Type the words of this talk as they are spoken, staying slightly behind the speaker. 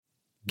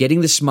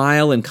Getting the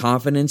smile and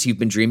confidence you've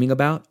been dreaming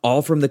about,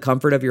 all from the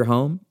comfort of your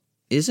home,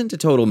 isn't a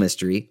total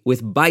mystery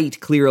with Byte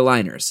clear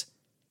aligners.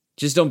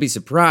 Just don't be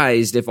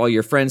surprised if all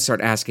your friends start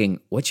asking,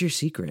 "What's your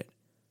secret?"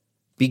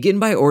 Begin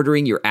by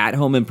ordering your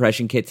at-home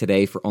impression kit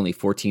today for only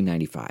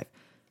 $14.95.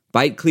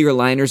 Byte clear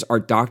aligners are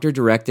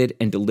doctor-directed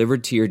and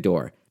delivered to your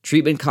door.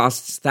 Treatment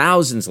costs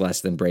thousands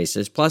less than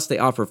braces, plus they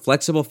offer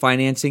flexible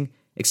financing,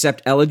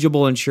 accept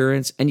eligible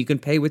insurance, and you can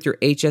pay with your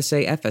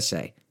HSA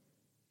FSA.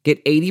 Get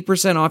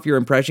 80% off your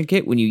impression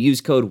kit when you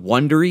use code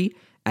WONDERY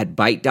at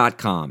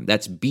Byte.com.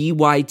 That's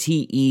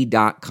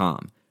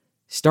BYTE.com.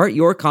 Start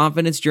your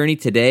confidence journey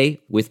today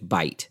with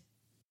Byte.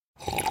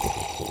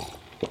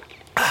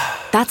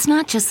 That's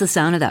not just the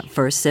sound of that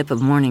first sip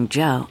of Morning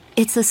Joe.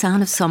 It's the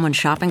sound of someone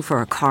shopping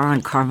for a car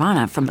on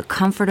Carvana from the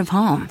comfort of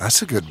home.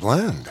 That's a good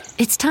blend.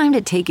 It's time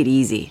to take it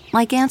easy,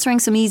 like answering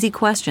some easy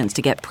questions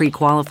to get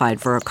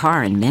pre-qualified for a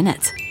car in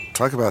minutes.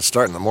 Talk about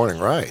starting the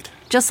morning right.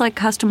 Just like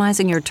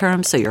customizing your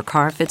terms so your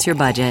car fits your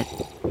budget.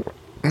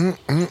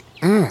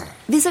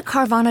 Visit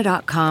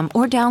Carvana.com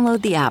or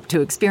download the app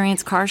to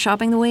experience car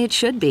shopping the way it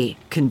should be.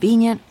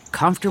 Convenient,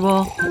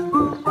 comfortable.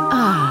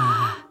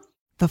 Ah.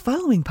 The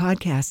following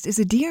podcast is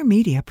a Dear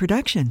Media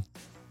production.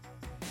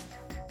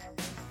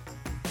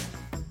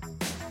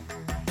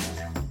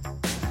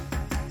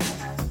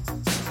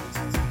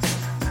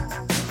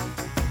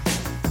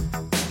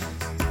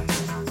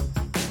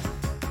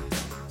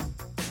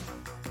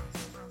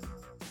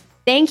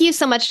 Thank you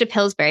so much to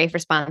Pillsbury for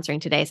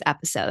sponsoring today's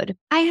episode.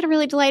 I had a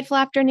really delightful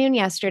afternoon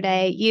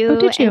yesterday.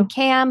 You and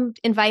Cam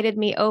invited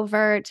me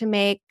over to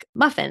make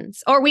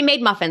muffins, or we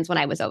made muffins when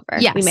I was over.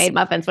 Yes. We made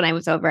muffins when I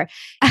was over.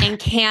 And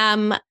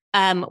Cam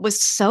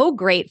was so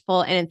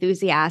grateful and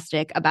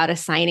enthusiastic about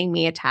assigning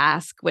me a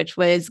task, which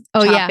was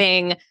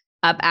chopping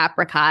up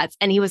apricots.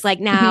 And he was like,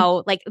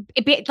 now, I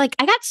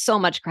got so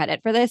much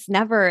credit for this. I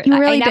never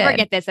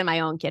get this in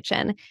my own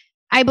kitchen.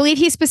 I believe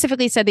he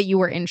specifically said that you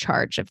were in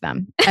charge of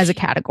them as a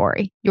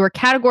category. You were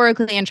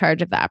categorically in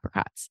charge of the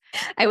apricots.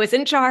 I was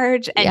in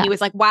charge, and he was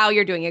like, wow,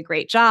 you're doing a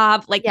great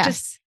job.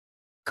 Just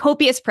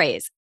copious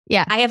praise.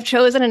 Yeah. I have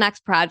chosen a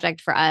next project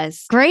for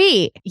us.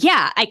 Great.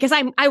 Yeah. Because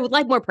I would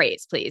like more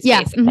praise, please. Yeah.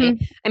 Basically.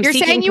 Mm-hmm. You're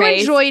saying you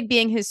enjoyed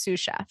being his sous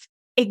chef.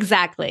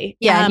 Exactly.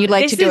 Yeah. And you'd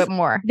like to do it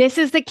more. This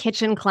is the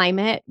kitchen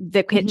climate,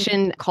 the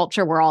kitchen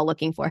culture we're all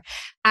looking for.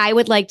 I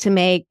would like to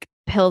make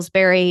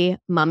Pillsbury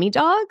mummy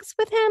dogs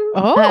with him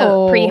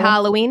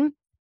pre-Halloween.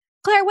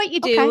 Claire, what you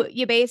do,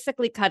 you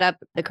basically cut up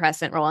the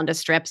crescent roll into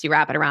strips, you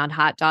wrap it around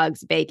hot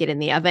dogs, bake it in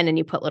the oven, and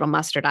you put little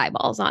mustard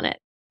eyeballs on it.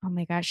 Oh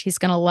my gosh, he's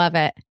going to love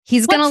it.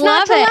 He's going to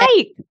love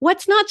it.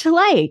 What's not to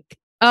like?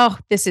 Oh,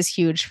 this is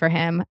huge for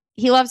him.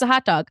 He loves a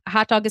hot dog. A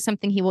hot dog is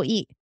something he will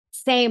eat.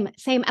 Same.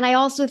 And I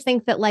also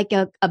think that like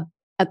a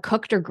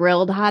cooked or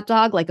grilled hot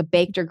dog, like a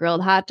baked or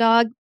grilled hot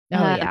dog,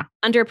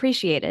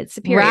 underappreciated,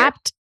 superior.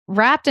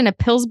 Wrapped in a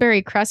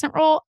Pillsbury crescent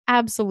roll?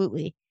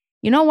 Absolutely.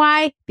 You know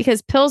why?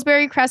 Because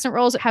Pillsbury crescent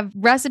rolls have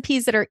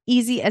recipes that are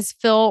easy as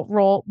fill,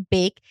 roll,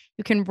 bake.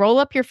 You can roll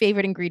up your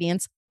favorite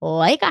ingredients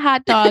like a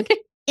hot dog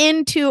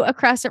into a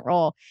crescent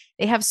roll.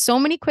 They have so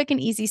many quick and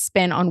easy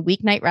spin on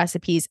weeknight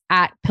recipes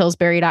at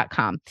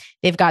Pillsbury.com.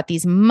 They've got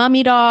these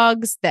mummy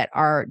dogs that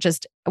are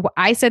just,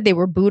 I said they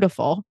were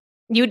beautiful.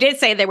 You did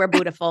say they were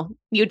beautiful.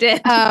 You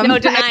did. No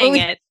denying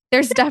it.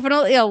 There's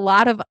definitely a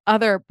lot of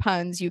other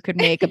puns you could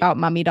make about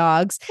mummy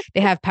dogs. They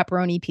have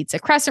pepperoni pizza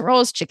crescent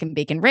rolls, chicken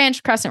bacon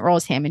ranch crescent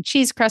rolls, ham and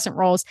cheese crescent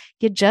rolls.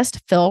 You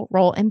just fill,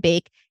 roll, and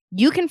bake.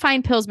 You can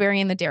find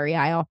Pillsbury in the dairy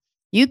aisle.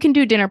 You can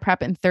do dinner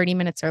prep in 30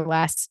 minutes or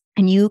less,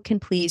 and you can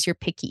please your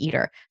picky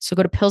eater. So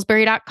go to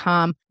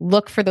Pillsbury.com,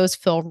 look for those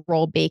fill,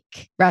 roll,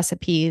 bake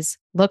recipes,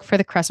 look for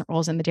the crescent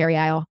rolls in the dairy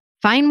aisle.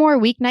 Find more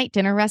weeknight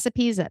dinner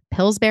recipes at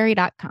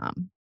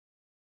Pillsbury.com.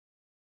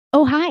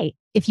 Oh, hi.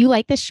 If you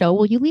like this show,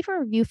 will you leave a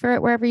review for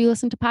it wherever you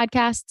listen to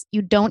podcasts?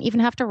 You don't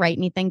even have to write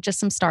anything, just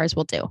some stars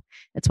will do.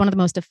 It's one of the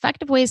most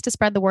effective ways to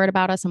spread the word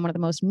about us and one of the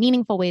most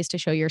meaningful ways to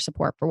show your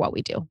support for what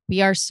we do.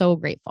 We are so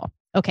grateful.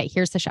 Okay,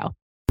 here's the show.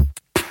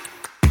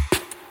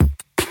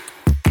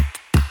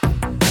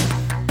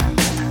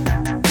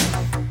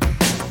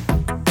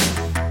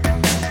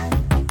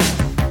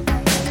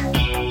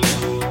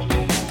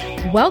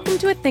 Welcome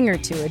to A Thing or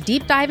Two, a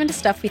deep dive into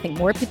stuff we think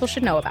more people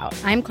should know about.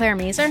 I'm Claire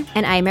Mazer.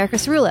 And I'm Erica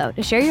Cerullo.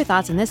 To share your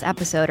thoughts on this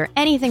episode or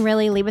anything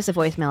really, leave us a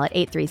voicemail at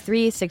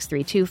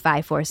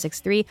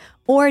 833-632-5463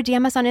 or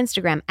DM us on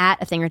Instagram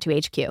at A Thing or Two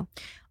HQ.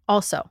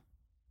 Also,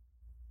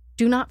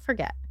 do not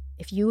forget,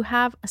 if you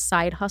have a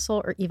side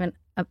hustle or even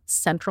a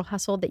central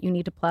hustle that you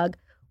need to plug,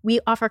 we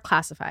offer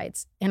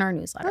classifieds in our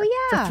newsletter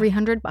for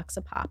 $300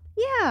 a pop.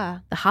 Yeah.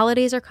 The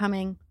holidays are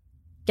coming.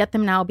 Get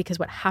them now, because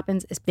what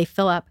happens is they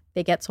fill up,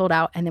 they get sold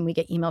out, and then we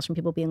get emails from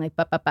people being like,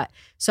 but.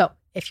 So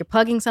if you're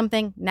plugging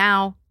something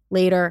now,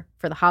 later,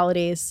 for the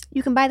holidays,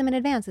 you can buy them in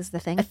advance is the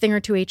thing.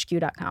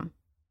 athingertwohq.com.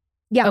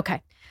 Yeah.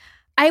 Okay.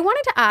 I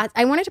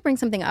wanted to bring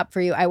something up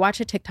for you. I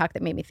watched a TikTok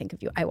that made me think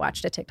of you. I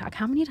watched a TikTok.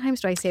 How many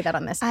times do I say that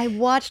on this? I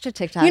watched a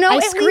TikTok.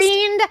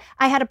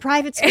 I had a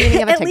private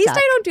screening of a TikTok. At least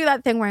I don't do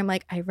that thing where I'm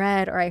like, I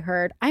read or I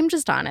heard. I'm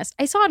just honest.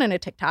 I saw it in a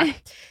TikTok.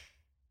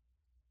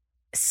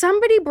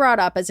 somebody brought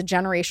up as a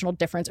generational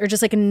difference or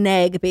just like a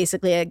neg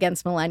basically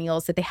against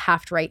millennials that they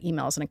have to write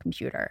emails on a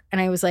computer.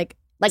 And I was like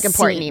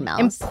important emails.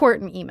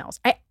 Important emails.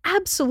 I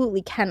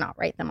absolutely cannot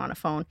write them on a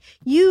phone.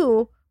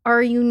 You are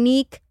a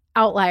unique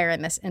outlier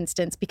in this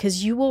instance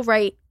because you will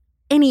write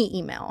any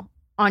email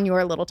on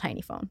your little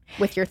tiny phone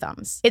with your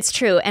thumbs. It's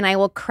true. And I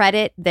will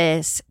credit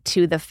this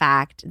to the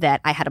fact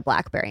that I had a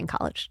BlackBerry in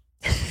college.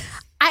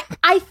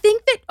 I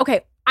think that,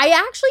 okay, I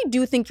actually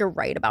do think you're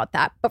right about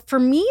that. But for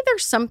me,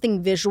 there's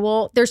something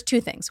visual. There's two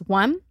things.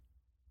 One,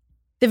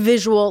 the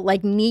visual,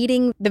 like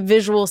needing the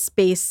visual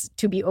space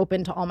to be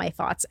open to all my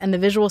thoughts. And the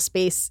visual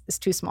space is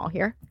too small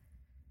here.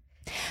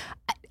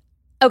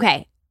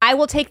 Okay. I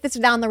will take this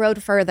down the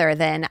road further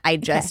than I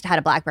just had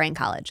a BlackBerry in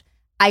college.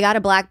 I got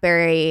a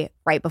BlackBerry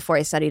right before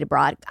I studied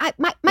abroad.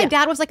 My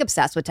dad was like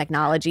obsessed with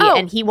technology,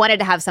 and he wanted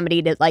to have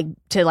somebody to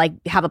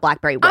have a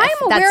BlackBerry with. I'm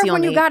aware of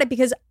when you got it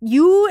because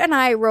you and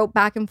I wrote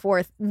back and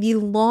forth the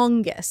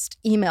longest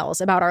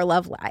emails about our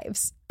love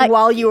lives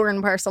while you were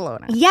in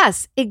Barcelona.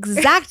 Yes,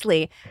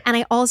 exactly. And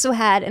I also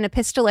had an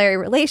epistolary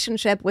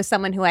relationship with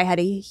someone who I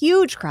had a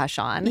huge crush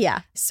on.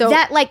 Yeah, so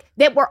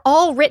that were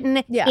all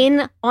written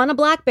on a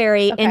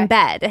BlackBerry in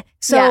bed.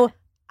 So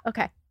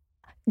okay.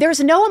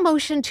 There's no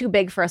emotion too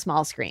big for a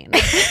small screen.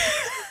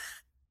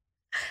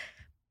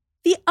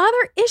 The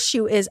other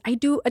issue is I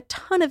do a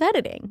ton of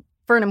editing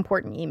for an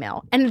important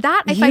email. And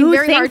that I find very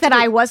hard to do. You think that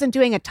I wasn't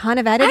doing a ton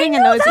of editing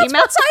in those emails?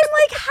 I'm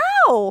like,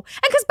 how? And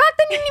because back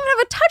then you didn't even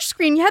have a touch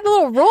screen. You had the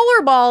little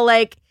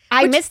rollerball,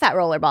 I missed that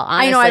rollerball,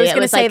 honestly. I know, I was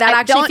going to say that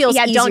actually feels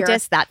easier. Don't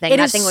diss that thing.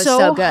 That thing was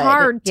so good.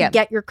 hard to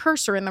get your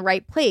cursor in the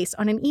right place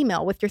on an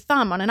email with your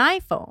thumb on an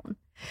iPhone.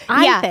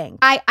 I think.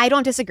 I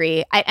don't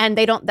disagree. The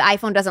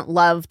iPhone doesn't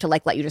love to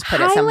let you just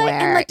put it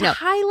somewhere. And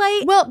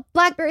highlight. Well,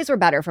 Blackberries were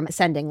better from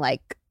sending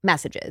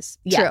messages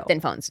than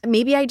phones.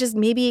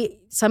 Maybe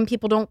some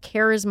people don't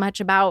care as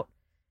much about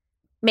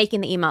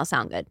making the email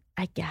sound good.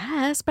 I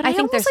guess, but I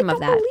think there's some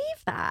of that. I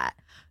believe that.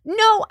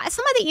 No,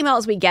 some of the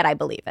emails we get, I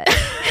believe it.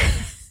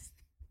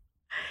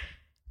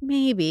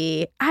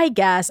 Maybe. I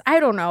guess. I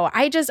don't know.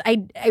 I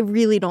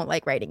really don't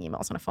like writing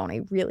emails on a phone.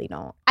 I really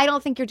don't. I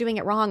don't think you're doing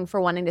it wrong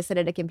for wanting to sit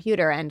at a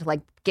computer and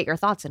get your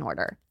thoughts in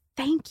order.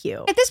 Thank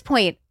you. At this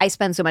point, I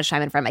spend so much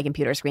time in front of my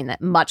computer screen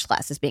that much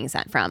less is being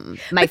sent from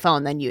my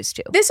phone than used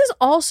to. This is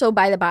also,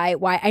 by the by,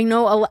 why I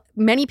know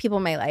many people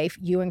in my life,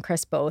 you and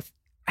Chris both,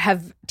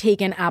 have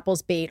taken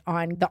Apple's bait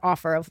on the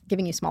offer of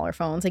giving you smaller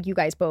phones. Like you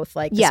guys both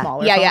like the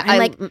smaller phone.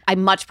 Yeah. I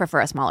much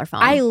prefer a smaller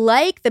phone. I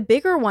like the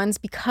bigger ones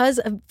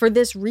for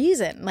this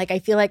reason. I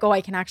feel like,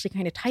 I can actually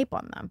kind of type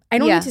on them. I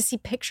don't need to see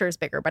pictures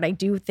bigger, but I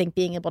do think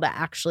being able to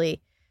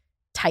actually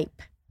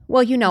type.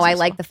 Well, I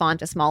like the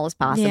font as small as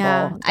possible.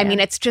 Yeah, I mean,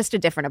 it's just a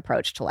different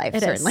approach to life,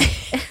 certainly.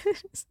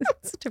 It's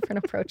a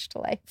different approach to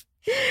life.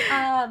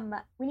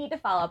 We need to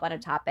follow up on a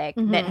topic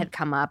that had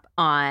come up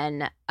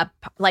on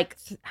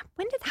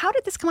how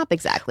did this come up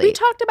exactly? We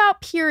talked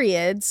about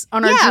periods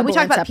on our Jubilance we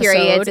talked about episode.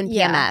 periods and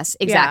PMS.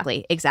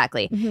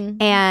 Exactly.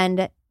 Mm-hmm.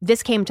 And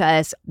this came to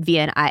us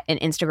via an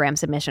Instagram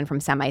submission from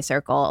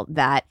Semicircle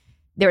that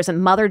there was a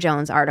Mother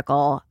Jones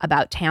article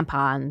about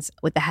tampons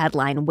with the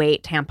headline,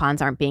 "Wait,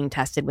 tampons aren't being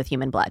tested with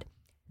human blood."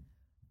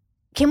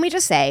 Can we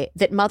just say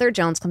that Mother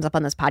Jones comes up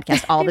on this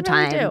podcast all the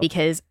time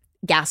because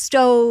gas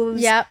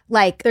stoves,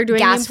 they're doing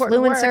gas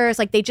influencers,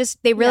 work.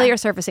 They really are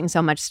surfacing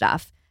so much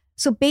stuff.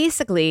 So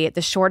basically,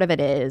 the short of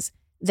it is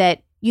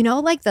that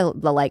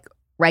the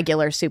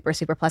regular super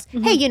plus.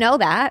 Mm-hmm. Hey, you know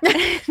that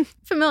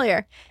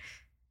familiar.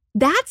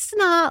 That's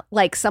not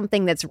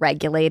something that's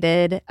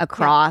regulated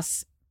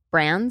across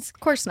brands. Of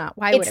course not.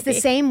 Why would it be? It's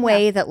the same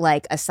way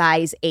that a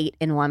size 8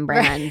 in one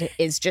brand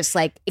is just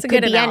it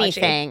could be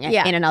anything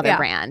in another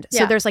brand.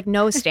 So there's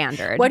no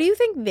standard. What do you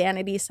think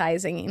vanity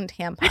sizing in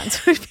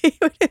tampons would be?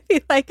 Would it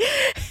be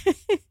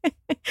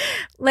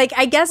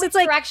I guess it's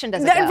direction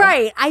does it go?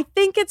 Right. I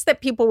think it's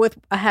that people with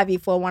a heavy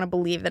flow want to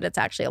believe that it's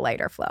actually a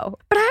lighter flow.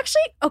 But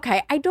actually,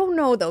 I don't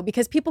know though,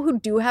 because people who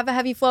do have a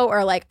heavy flow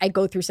are I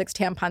go through 6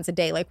 tampons a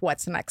day.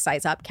 What's the next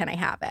size up? Can I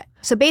have it?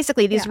 So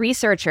basically these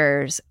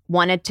researchers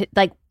wanted to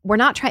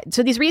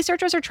so these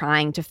researchers are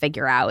trying to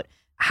figure out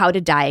how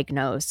to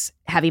diagnose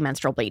heavy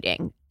menstrual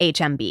bleeding,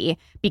 HMB,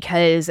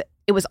 because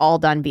it was all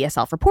done via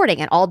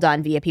self-reporting and all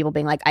done via people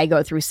being I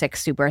go through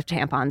 6 super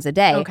tampons a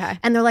day. Okay.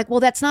 And they're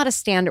well, that's not a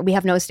standard. We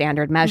have no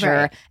standard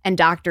measure. Right. And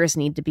doctors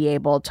need to be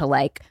able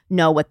to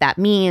know what that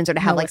means or to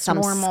have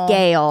some normal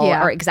scale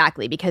or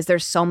exactly, because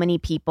there's so many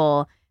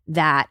people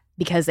that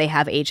because they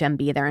have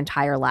HMB their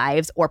entire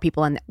lives or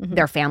people in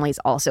their families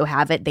also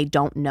have it, they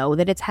don't know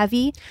that it's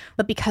heavy.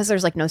 But because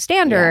there's no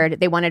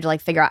standard, they wanted to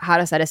figure out how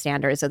to set a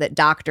standard so that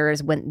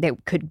doctors, when they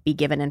could be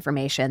given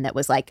information that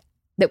was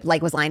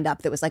was lined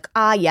up, that was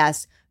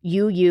yes,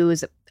 you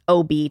use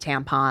OB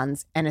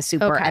tampons and a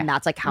super, and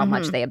that's how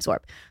much they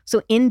absorb.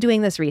 So in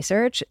doing this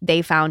research,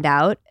 they found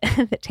out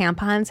that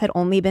tampons had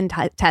only been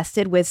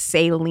tested with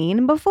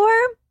saline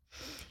before,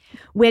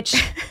 which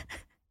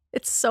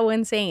it's so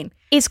insane.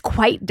 Is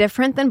quite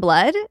different than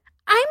blood.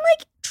 I'm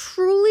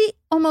truly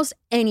almost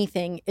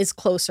anything is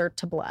closer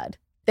to blood.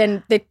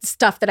 than the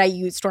stuff that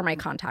I store my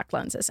contact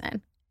lenses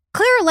in.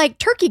 Claire, like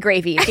turkey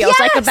gravy feels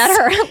like a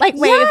better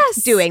way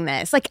of doing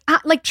this. Like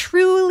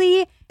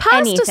truly pasta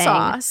anything.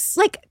 Sauce.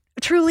 Like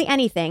truly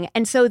anything.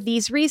 And so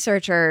these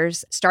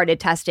researchers started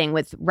testing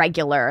with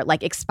regular,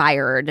 like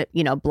expired,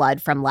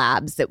 blood from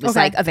labs that was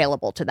like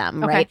available to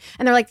them, right?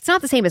 And they're like, it's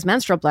not the same as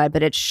menstrual blood,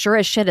 but it sure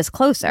as shit is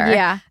closer.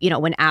 Yeah.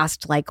 When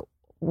asked like,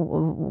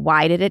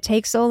 why did it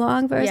take so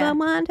long for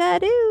someone to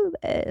do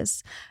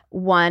this?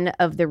 One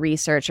of the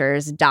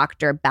researchers,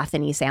 Dr.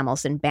 Bethany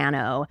Samuelson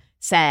Bano,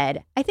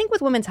 said, I think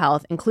with women's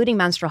health, including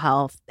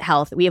menstrual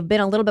health, we have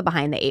been a little bit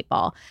behind the 8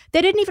 ball.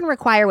 They didn't even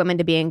require women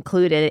to be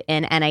included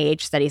in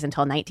NIH studies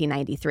until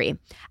 1993.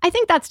 I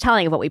think that's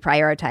telling of what we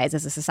prioritize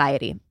as a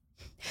society.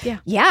 Yeah.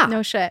 Yeah.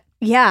 No shit.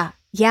 Yeah.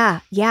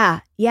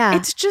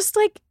 It's just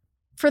like,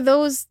 for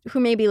those who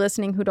may be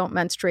listening who don't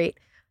menstruate,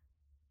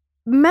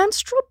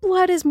 menstrual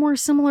blood is more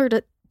similar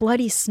to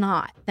bloody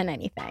snot than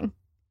anything.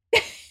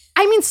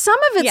 I mean, some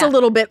of it's a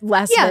little bit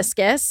less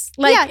viscous,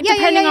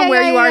 depending on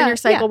where you are in your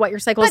cycle, what your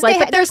cycle is like.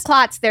 But there's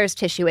clots, there's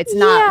tissue. It's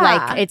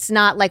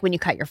not like when you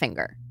cut your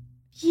finger.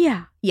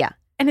 Yeah, yeah,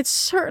 and it's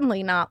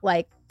certainly not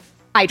like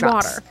eye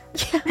drops.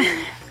 Water.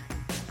 Yeah.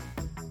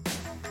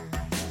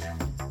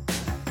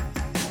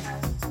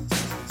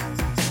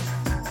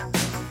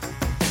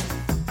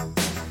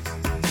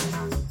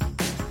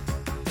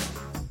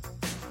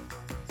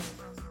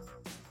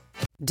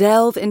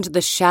 Delve into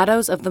the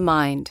shadows of the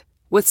mind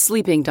with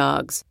Sleeping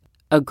Dogs,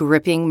 a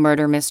gripping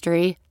murder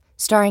mystery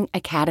starring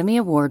Academy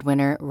Award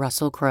winner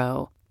Russell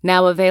Crowe.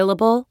 Now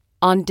available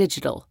on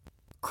digital.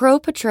 Crowe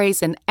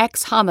portrays an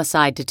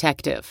ex-homicide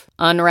detective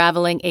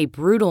unraveling a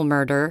brutal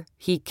murder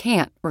he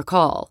can't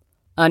recall.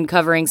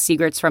 Uncovering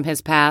secrets from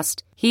his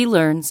past, he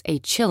learns a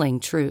chilling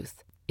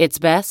truth. It's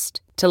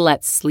best to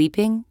let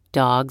sleeping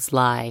dogs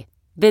lie.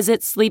 Visit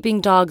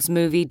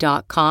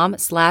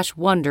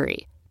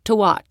sleepingdogsmovie.com/Wondery to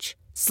watch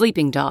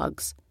Sleeping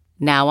Dogs,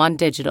 now on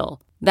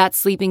digital.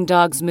 That's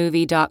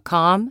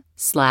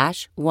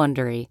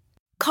sleepingdogsmovie.com/Wondery.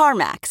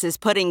 CarMax is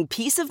putting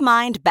peace of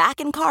mind back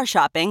in car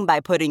shopping by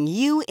putting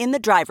you in the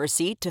driver's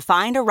seat to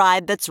find a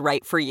ride that's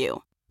right for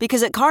you.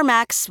 Because at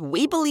CarMax,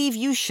 we believe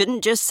you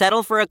shouldn't just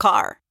settle for a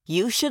car.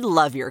 You should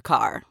love your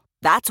car.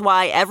 That's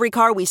why every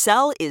car we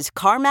sell is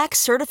CarMax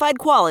certified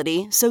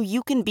quality, so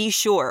you can be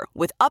sure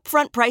with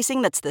upfront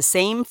pricing that's the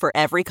same for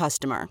every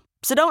customer.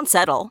 So don't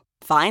settle.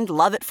 Find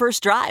love at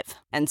first drive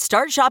and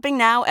start shopping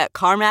now at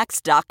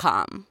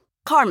CarMax.com.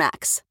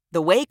 CarMax,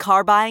 the way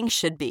car buying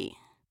should be.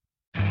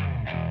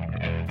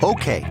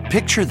 Okay,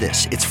 picture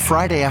this. It's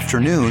Friday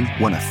afternoon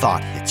when a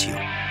thought hits you.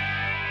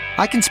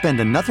 I can spend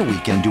another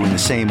weekend doing the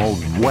same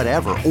old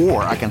whatever,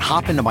 or I can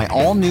hop into my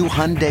all-new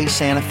Hyundai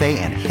Santa Fe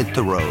and hit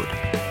the road.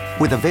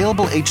 With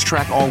available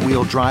H-Track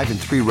all-wheel drive and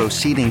 3-row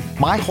seating,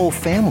 my whole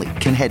family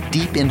can head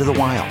deep into the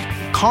wild.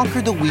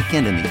 Conquer the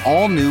weekend in the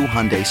all-new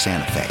Hyundai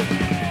Santa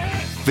Fe.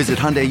 Visit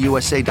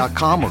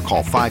HyundaiUSA.com or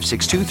call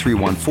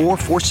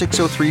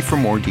 562-314-4603 for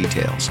more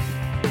details.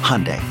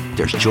 Hyundai,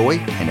 there's joy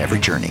in every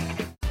journey.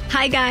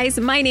 Hi, guys.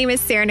 My name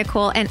is Sarah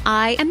Nicole, and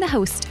I am the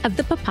host of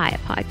the Papaya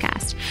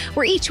Podcast,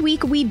 where each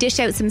week we dish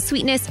out some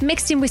sweetness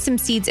mixed in with some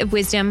seeds of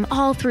wisdom,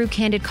 all through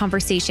candid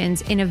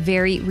conversations in a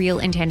very real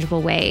and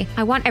tangible way.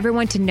 I want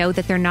everyone to know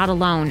that they're not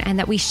alone and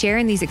that we share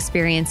in these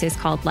experiences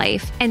called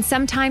life. And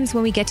sometimes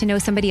when we get to know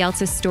somebody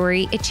else's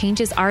story, it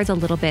changes ours a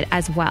little bit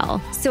as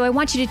well. So I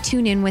want you to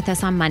tune in with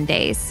us on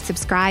Mondays.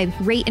 Subscribe,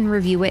 rate, and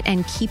review it,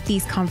 and keep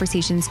these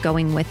conversations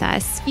going with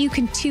us. You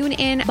can tune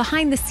in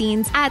behind the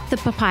scenes at the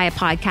Papaya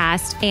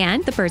Podcast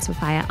and the Birds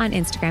Papaya on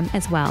Instagram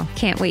as well.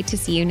 Can't wait to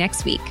see you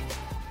next week.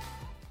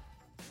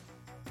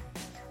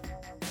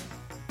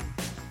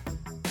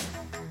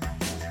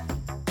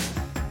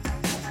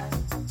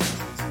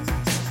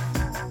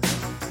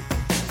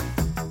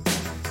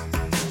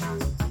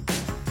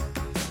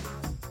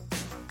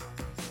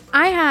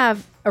 I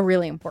have a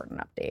really important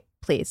update.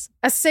 Please.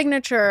 A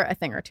signature, a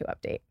thing or two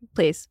update.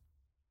 Please.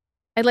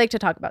 I'd like to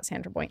talk about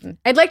Sandra Boynton.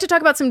 I'd like to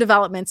talk about some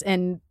developments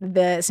in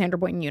the Sandra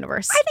Boynton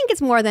universe. I think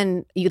it's more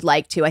than you'd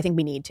like to. I think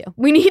we need to.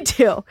 We need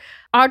to.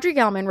 Audrey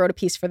Gelman wrote a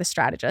piece for The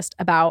Strategist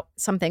about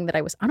something that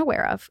I was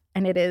unaware of,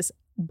 and it is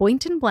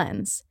Boynton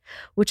Blends,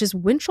 which is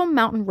Winchell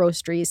Mountain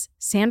Roastery's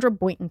Sandra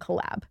Boynton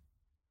collab.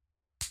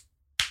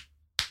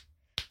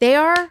 They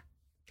are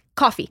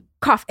coffee.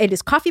 It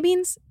is coffee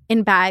beans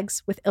in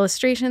bags with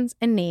illustrations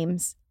and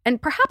names, and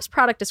perhaps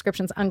product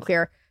descriptions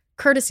unclear,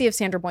 courtesy of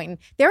Sandra Boynton.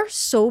 They're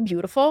so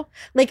beautiful.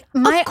 Like,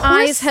 my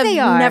eyes have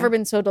never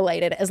been so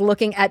delighted as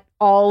looking at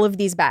all of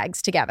these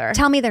bags together.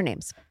 Tell me their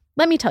names.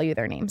 Let me tell you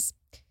their names.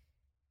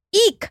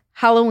 Eek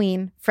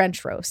Halloween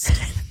French Roast.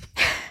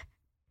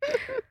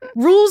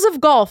 Rules of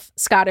Golf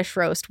Scottish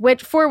Roast,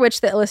 for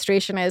which the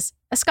illustration is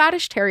a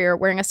Scottish terrier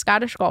wearing a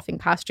Scottish golfing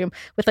costume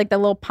with like the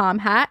little palm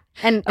hat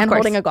and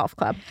holding a golf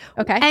club.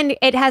 Okay. And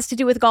it has to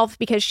do with golf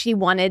because she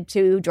wanted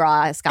to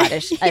draw a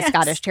Scottish Yes. a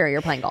Scottish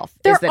terrier playing golf.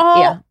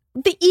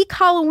 The Eek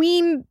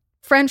Halloween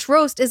French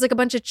Roast is like a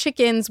bunch of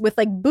chickens with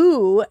like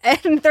boo,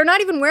 and they're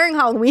not even wearing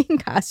Halloween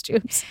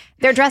costumes.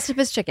 They're dressed up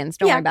as chickens.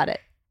 Don't worry about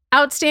it.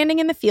 Outstanding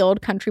in the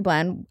field, country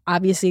blend.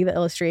 Obviously, the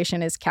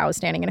illustration is cows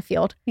standing in a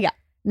field. Yeah.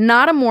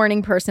 Not a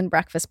morning person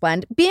breakfast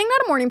blend. Being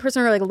not a morning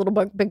person or like a little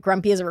bit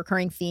grumpy is a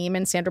recurring theme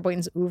in Sandra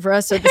Boynton's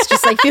oeuvre. So this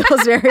just like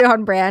feels very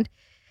on brand.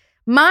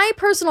 My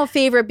personal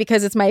favorite,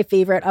 because it's my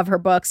favorite of her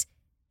books,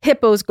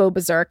 Hippos Go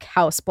Berserk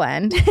House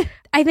Blend.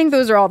 I think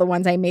those are all the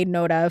ones I made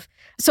note of.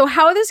 So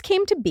how this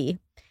came to be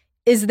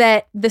is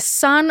that the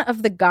son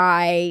of the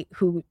guy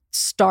who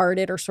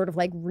started or sort of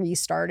like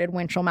restarted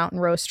Winchell Mountain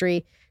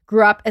Roastery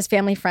grew up as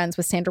family friends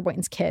with Sandra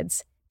Boynton's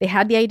kids. They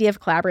had the idea of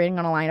collaborating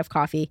on a line of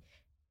coffee.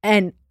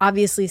 And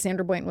obviously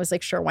Sandra Boynton was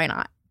like, sure, why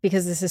not?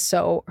 Because this is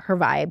so her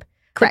vibe.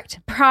 Correct.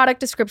 The product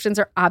descriptions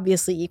are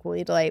obviously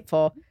equally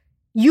delightful.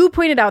 You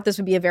pointed out this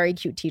would be a very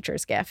cute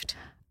teacher's gift.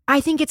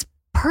 I think it's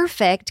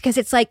perfect because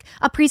it's like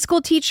a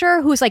preschool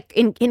teacher who's like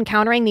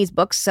encountering these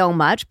books so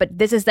much, but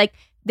this is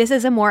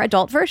a more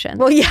adult version.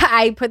 Well, yeah,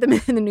 I put them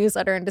in the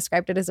newsletter and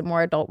described it as a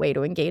more adult way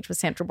to engage with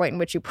Sandra Boynton,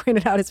 which you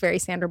pointed out is very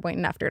Sandra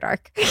Boynton After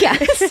Dark. Yeah,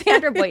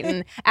 Sandra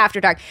Boynton After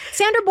Dark.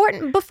 Sandra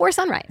Boynton Before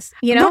Sunrise,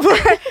 you know? The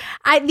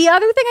other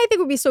thing I think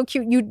would be so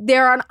cute,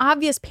 they're an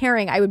obvious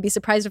pairing. I would be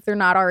surprised if they're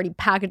not already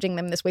packaging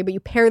them this way, but you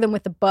pair them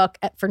with the book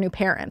for new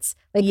parents.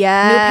 Like,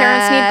 yes. New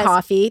parents need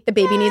coffee, the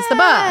baby needs the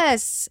book.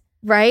 Yes.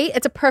 Right?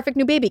 It's a perfect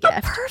new baby gift.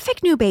 A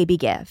perfect new baby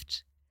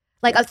gift.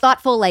 Like a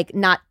thoughtful, like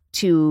not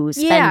too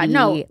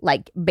spendy,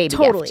 like baby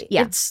gift.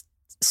 Yeah. It's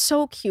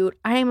so cute.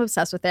 I am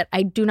obsessed with it.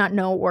 I do not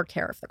know or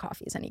care if the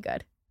coffee is any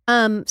good.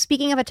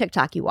 Speaking of a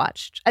TikTok you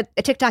watched, a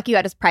TikTok you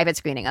had a private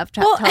screening of.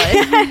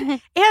 And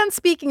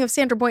speaking of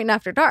Sandra Boynton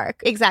After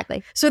Dark.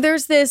 Exactly. So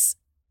there's this,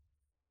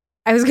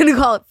 I was going to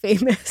call it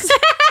famous.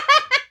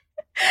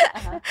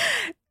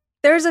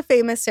 There's a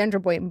famous Sandra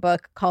Boynton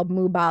book called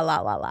Mooba La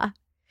La La.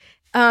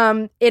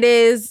 It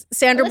is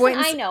Sandra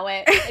Boynton's. I know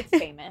it. It's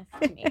famous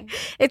to me.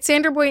 It's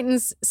Sandra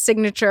Boynton's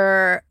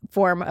signature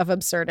form of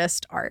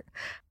absurdist art.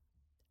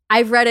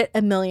 I've read it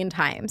a million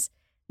times.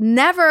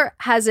 Never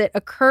has it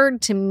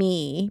occurred to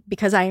me,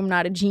 because I am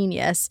not a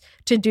genius,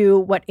 to do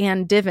what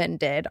Ann Diven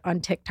did on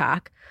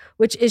TikTok,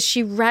 which is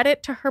she read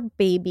it to her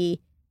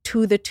baby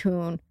to the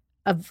tune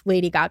of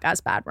Lady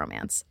Gaga's Bad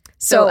Romance.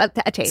 So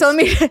a taste. So let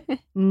me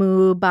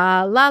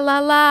Mooba La La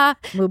La,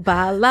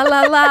 Mooba La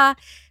La La.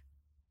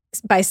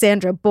 By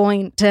Sandra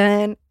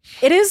Boynton.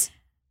 It is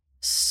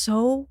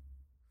so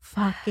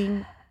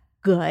fucking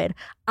good.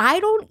 I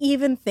don't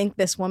even think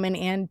this woman,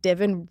 Ann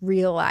Diven,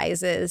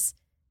 realizes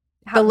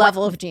the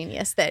level of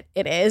genius that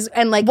it is.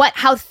 And like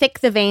how thick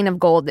the vein of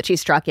gold that she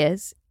struck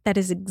is. That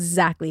is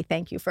exactly,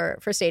 thank you for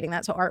stating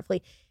that so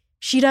artfully.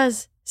 She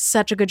does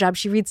such a good job.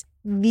 She reads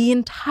the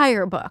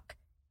entire book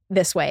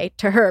this way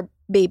to her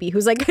baby,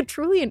 who's like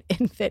truly an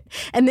infant.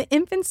 And the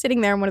infant's sitting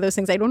there in one of those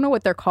things, I don't know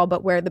what they're called,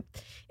 but where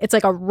it's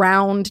like a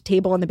round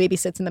table and the baby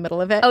sits in the middle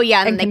of it. Oh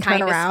yeah, and they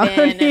kind of around.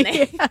 Spin and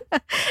they...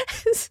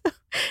 So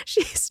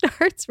she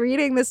starts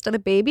reading this to the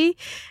baby,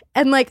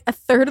 and like a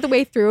third of the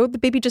way through, the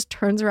baby just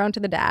turns around to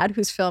the dad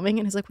who's filming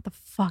and is like, what the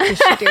fuck is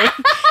she doing?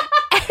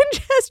 And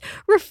just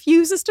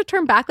refuses to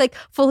turn back, like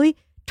fully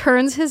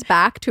turns his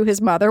back to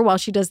his mother while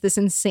she does this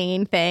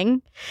insane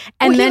thing.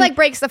 And then he like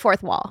breaks the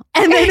fourth wall.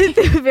 And then at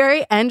the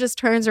very end just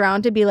turns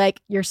around to be like,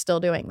 you're still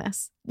doing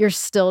this. You're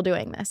still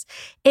doing this.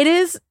 It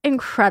is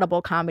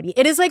incredible comedy.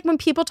 It is like when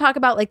people talk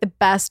about like the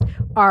best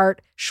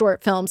art,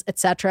 short films,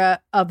 etc.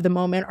 of the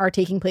moment are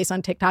taking place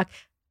on TikTok.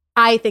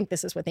 I think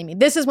this is what they mean.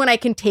 This is when I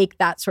can take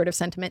that sort of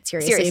sentiment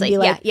seriously. And be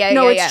like,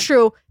 it's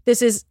true.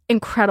 This is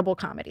incredible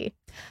comedy.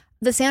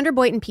 The Sandra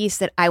Boynton piece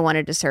that I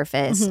wanted to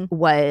surface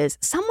was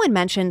someone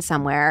mentioned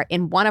somewhere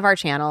in one of our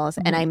channels,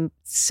 and I'm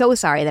so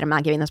sorry that I'm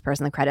not giving this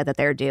person the credit that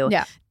they're due.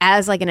 Yeah.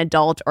 As like an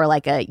adult or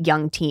like a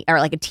young teen or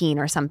like a teen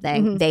or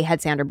something, they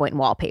had Sandra Boynton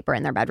wallpaper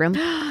in their bedroom.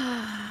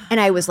 And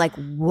I was like,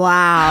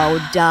 wow,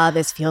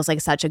 this feels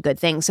like such a good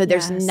thing. So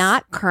there's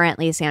not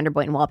currently Sandra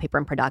Boynton wallpaper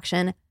in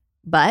production,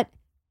 but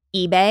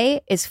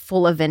eBay is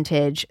full of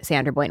vintage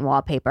Sandra Boynton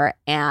wallpaper.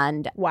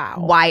 And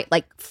why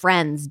like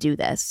friends do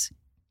this.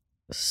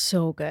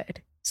 So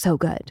good. So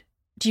good.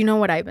 Do you know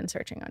what I've been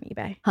searching on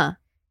eBay? Huh.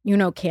 You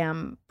know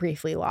Cam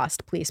briefly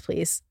lost Please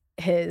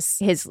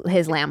his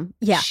lamb.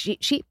 Yeah.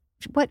 Sheep.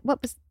 What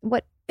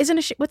isn't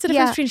a sheep? What's the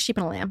difference between a sheep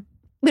and a lamb?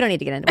 We don't need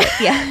to get into it.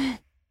 Yeah.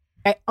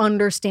 I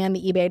understand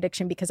the eBay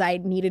addiction because I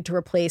needed to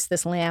replace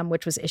this lamb,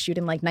 which was issued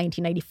in like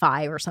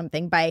 1995 or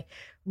something by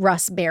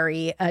Russ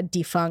Berry, a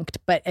defunct,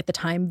 but at the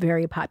time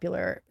very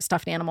popular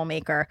stuffed animal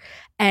maker.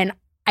 And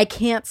I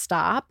can't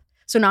stop.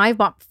 So now I've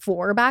bought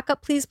 4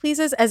 backup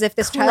Pleases as if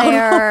this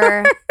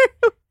child...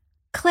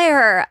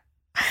 Claire,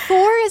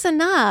 4 is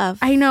enough.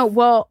 I know.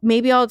 Well,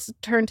 maybe I'll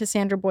turn to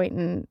Sandra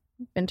Boynton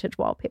vintage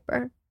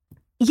wallpaper.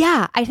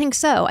 Yeah, I think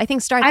so. I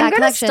think start that collection.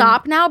 I'm going to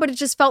stop now, but it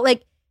just felt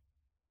like...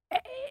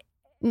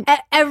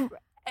 I'm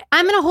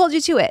going to hold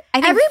you to it. I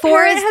think every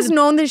parent has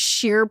known the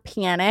sheer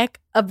panic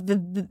of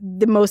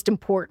the most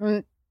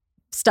important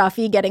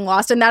stuffy getting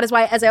lost. And that is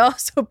why, as I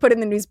also put in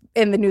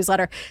the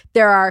newsletter,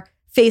 there are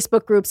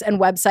Facebook groups and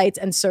websites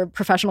and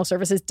professional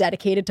services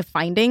dedicated to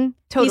finding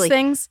these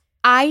things.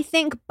 I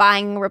think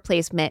buying a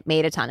replacement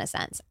made a ton of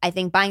sense. I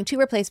think buying 2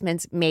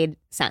 replacements made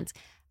sense.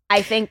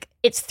 I think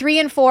it's 3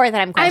 and 4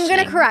 that I'm questioning. I'm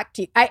going to correct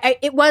you.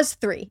 It was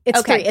 3. It's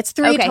okay. 3. It's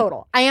 3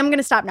 total. I am going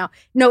to stop now.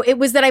 No, it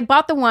was that I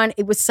bought the one.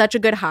 It was such a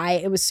good high.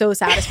 It was so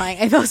satisfying.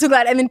 I felt so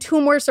glad. And then 2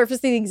 more surfaced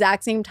at the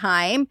exact same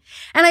time.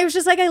 And I was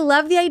just like, I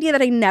love the idea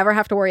that I never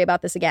have to worry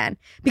about this again.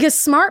 Because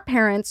smart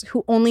parents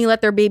who only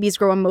let their babies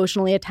grow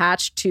emotionally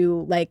attached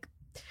to like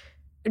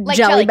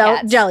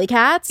jelly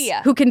cats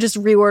who can just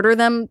reorder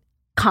them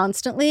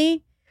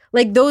constantly,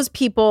 like those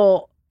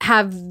people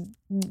have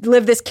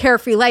lived this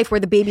carefree life where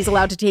the baby's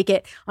allowed to take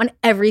it on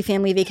every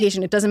family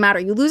vacation. It doesn't matter.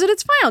 You lose it,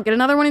 it's fine. I'll get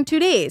another one in 2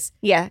 days.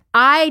 Yeah.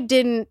 I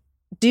didn't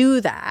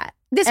do that.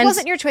 This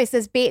wasn't your choice.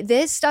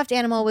 This stuffed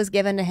animal was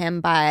given to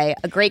him by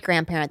a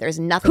great-grandparent. There's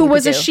nothing who you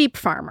was could a do. sheep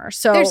farmer.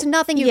 So there's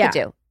nothing you could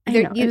do.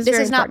 This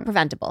is not important.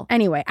 preventable.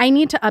 Anyway, I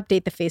need to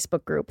update the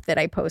Facebook group that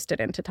I posted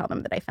in to tell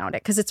them that I found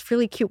it because it's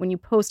really cute when you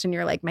post and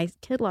you're like, my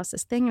kid lost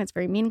this thing and it's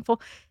very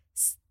meaningful.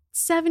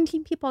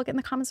 17 people I'll get in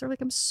the comments are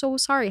like, I'm so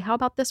sorry. How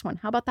about this one?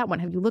 How about that one?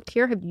 Have you looked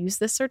here? Have you used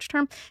this search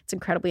term? It's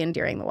incredibly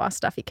endearing, the Lost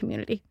Stuffy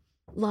community.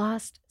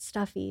 Lost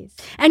Stuffies.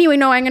 Anyway,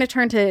 no, I'm going to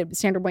turn to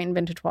Sandra Boynton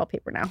vintage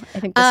wallpaper now. I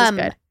think this is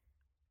good.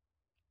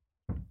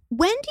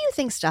 When do you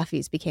think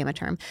stuffies became a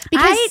term?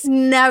 Because I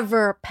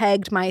never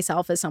pegged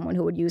myself as someone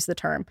who would use the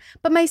term,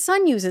 but my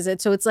son uses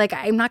it. So it's like,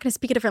 I'm not going to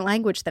speak a different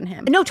language than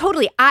him. No,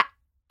 totally. I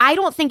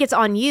don't think it's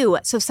on you.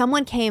 So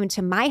someone came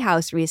to my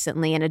house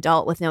recently, an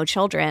adult with no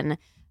children,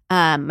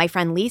 my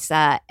friend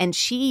Lisa, and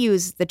she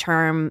used the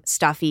term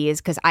stuffies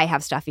because I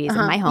have stuffies in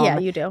my home. Yeah,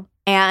 you do.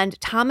 And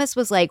Thomas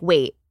was like,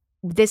 wait,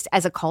 this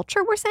as a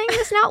culture we're saying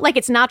this now? Like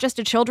it's not just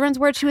a children's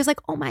word. She was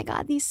like, oh my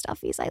God, these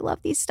stuffies. I love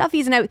these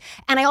stuffies.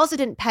 And I also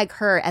didn't peg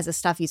her as a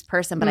stuffies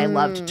person, but I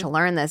loved to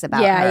learn this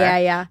about her.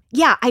 Yeah.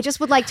 Yeah, I just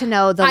would like to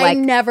know I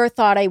never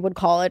thought I would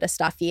call it a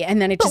stuffy.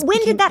 And then But when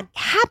did that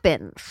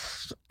happen?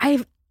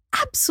 I've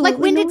absolutely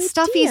Like when no did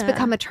stuffies idea.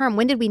 become a term?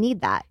 When did we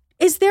need that?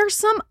 Is there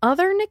some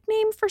other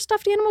nickname for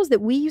stuffed animals that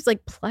we use,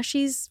 like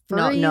plushies,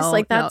 furries? No,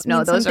 like that's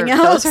no, those something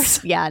are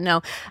else.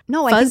 no.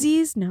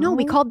 Fuzzies? No,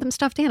 we called them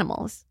stuffed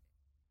animals.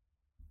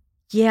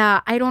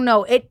 Yeah, I don't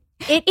know. It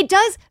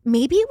does.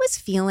 Maybe it was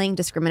feeling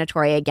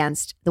discriminatory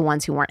against the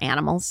ones who weren't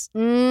animals.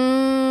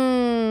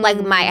 Like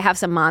I have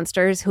some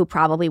monsters who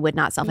probably would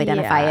not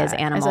self-identify as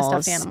animals. As a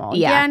stuffed animal.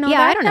 Yeah, no,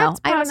 I don't know. That's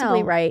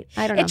possibly right.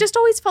 I don't know. It just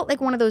always felt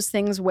like one of those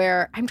things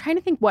where I'm trying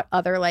to think what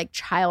other like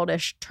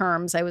childish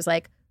terms I was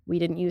like, we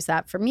didn't use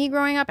that for me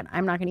growing up, and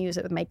I'm not going to use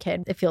it with my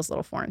kid. It feels a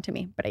little foreign to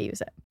me, but I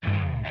use it.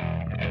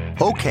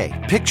 Okay,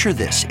 picture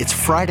this. It's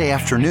Friday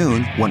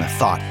afternoon when a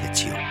thought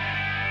hits you.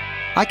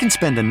 I can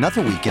spend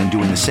another weekend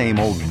doing the same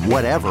old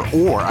whatever,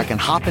 or I can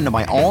hop into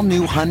my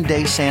all-new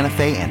Hyundai Santa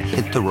Fe and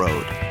hit the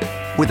road.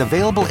 With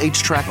available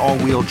H-Track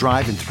all-wheel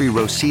drive and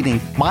 3-row seating,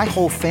 my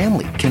whole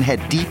family can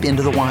head deep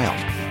into the wild.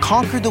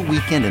 Conquer the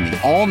weekend in the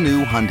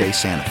all-new Hyundai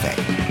Santa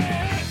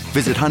Fe.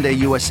 Visit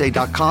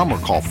HyundaiUSA.com or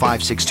call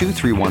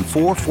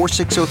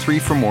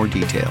 562-314-4603 for more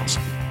details.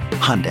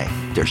 Hyundai,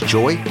 there's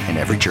joy in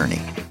every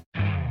journey.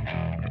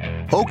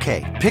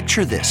 Okay,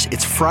 picture this.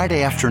 It's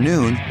Friday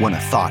afternoon when a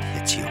thought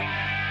hits you.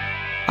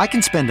 I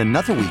can spend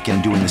another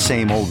weekend doing the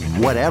same old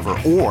whatever,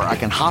 or I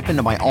can hop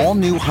into my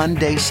all-new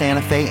Hyundai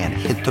Santa Fe and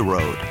hit the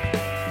road.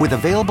 With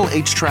available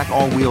H-Track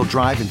all-wheel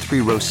drive and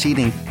 3-row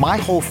seating, my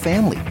whole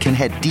family can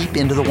head deep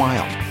into the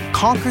wild.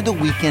 Conquer the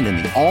weekend in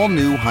the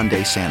all-new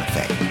Hyundai Santa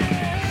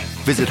Fe.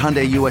 Visit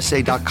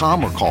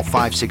HyundaiUSA.com or call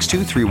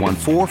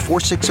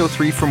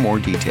 562-314-4603 for more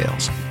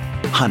details.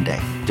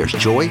 Hyundai, there's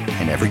joy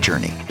in every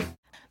journey.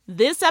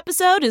 This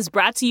episode is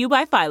brought to you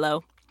by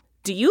Philo.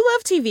 Do you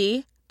love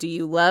TV? Do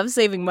you love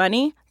saving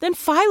money? Then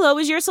Philo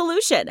is your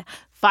solution.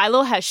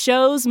 Philo has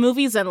shows,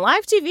 movies, and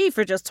live TV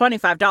for just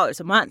 $25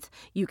 a month.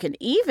 You can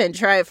even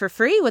try it for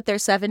free with their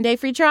 7-day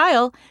free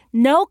trial.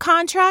 No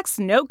contracts,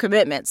 no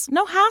commitments,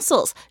 no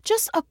hassles.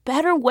 Just a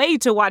better way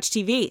to watch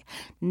TV.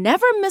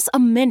 Never miss a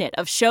minute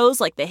of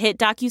shows like the hit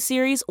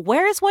docuseries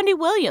Where is Wendy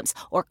Williams?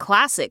 Or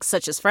classics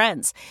such as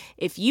Friends.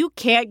 If you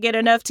can't get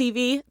enough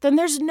TV, then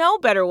there's no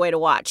better way to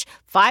watch.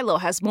 Philo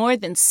has more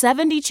than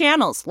 70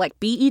 channels like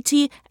BET,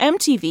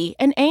 MTV,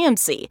 and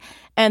AMC.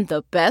 And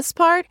the best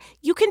part?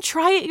 You can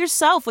try it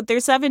yourself with their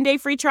 7-day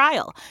free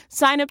trial.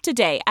 Sign up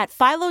today at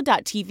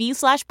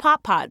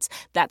philo.tv/poppods.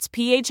 That's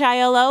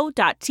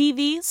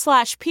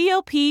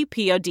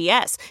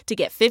philo.tv/poppods to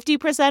get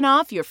 50%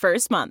 off your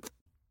first month.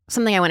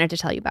 Something I wanted to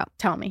tell you about.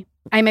 Tell me.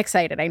 I'm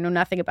excited. I know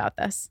nothing about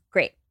this.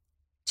 Great.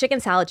 Chicken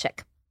salad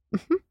chick.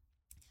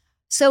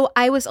 So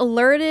I was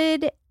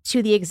alerted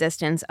to the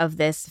existence of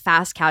this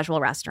fast casual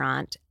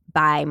restaurant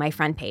by my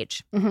friend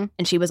Paige. And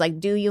she was like,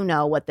 do you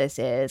know what this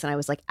is? And I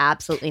was like,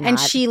 absolutely not. And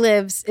she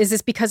lives, is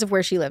this because of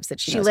where she lives that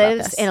she knows lives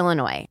about this? in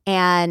Illinois.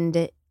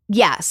 And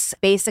yes,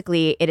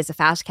 basically it is a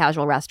fast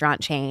casual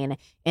restaurant chain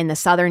in the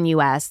southern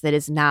US that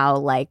is now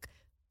like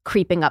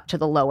creeping up to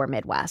the lower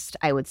Midwest,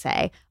 I would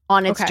say,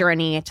 on its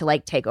journey to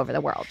like take over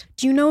the world.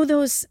 Do you know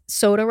those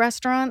soda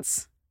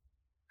restaurants?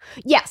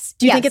 Yes.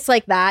 Do you think it's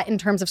like that in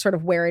terms of sort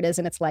of where it is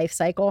in its life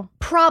cycle?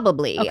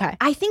 Probably. Okay.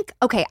 I think,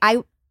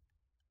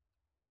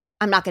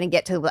 I'm not going to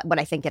get to what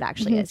I think it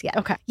actually is yet.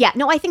 Okay. Yeah,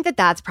 no, I think that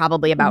that's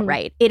probably about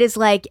right. It is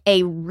like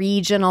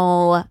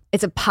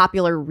it's a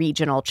popular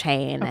regional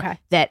chain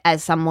that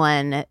as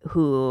someone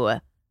who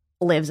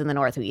lives in the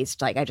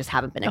Northeast, like I just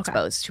haven't been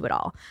exposed to it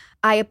all.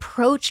 I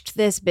approached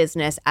this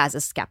business as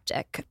a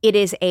skeptic. It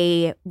is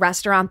a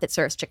restaurant that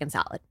serves chicken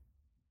salad.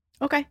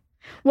 Okay.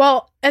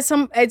 Well, as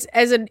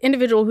an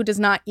individual who does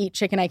not eat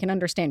chicken, I can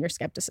understand your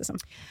skepticism.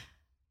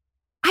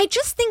 I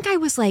just think I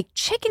was like,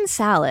 chicken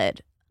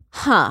salad,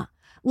 huh?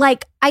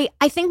 Like, I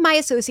think my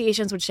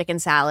associations with chicken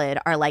salad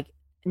are like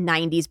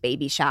 90s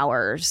baby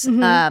showers.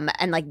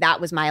 And like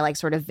that was my like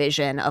sort of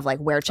vision of like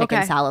where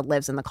chicken salad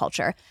lives in the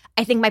culture.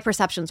 I think my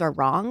perceptions are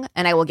wrong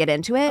and I will get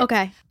into it.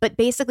 Okay. But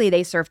basically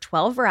they serve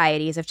 12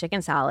 varieties of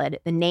chicken salad.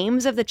 The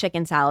names of the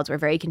chicken salads were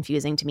very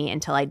confusing to me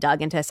until I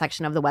dug into a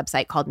section of the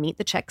website called Meet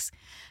the Chicks.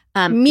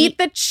 Meet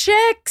the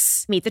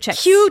Chicks. Meet the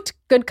Chicks. Cute.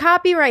 Good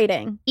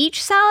copywriting.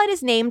 Each salad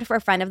is named for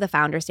a friend of the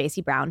founder,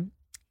 Stacey Brown.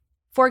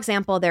 For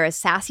example, there is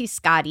Sassy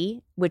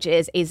Scotty, which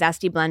is a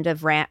zesty blend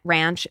of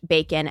ranch,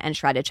 bacon, and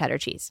shredded cheddar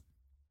cheese.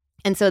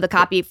 And so the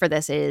copy for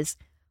this is,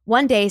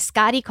 one day,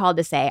 Scotty called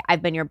to say,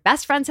 I've been your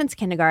best friend since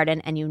kindergarten,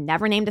 and you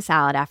never named a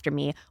salad after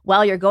me.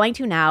 Well, you're going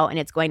to now, and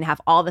it's going to have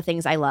all the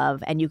things I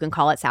love, and you can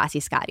call it Sassy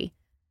Scotty.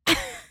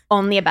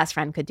 Only a best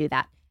friend could do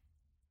that.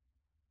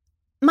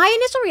 My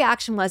initial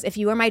reaction was, if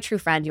you are my true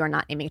friend, you are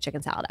not naming a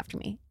chicken salad after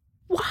me.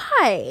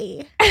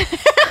 Why?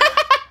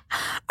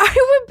 I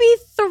would be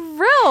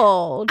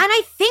thrilled. And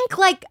I think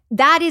like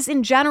that is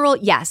in general,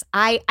 yes,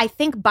 I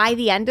think by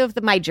the end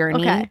of my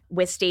journey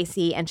with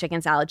Stacey and Chicken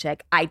Salad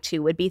Chick, I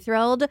too would be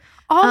thrilled.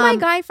 All my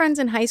guy friends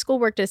in high school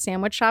worked at a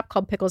sandwich shop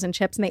called Pickles and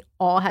Chips, and they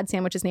all had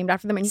sandwiches named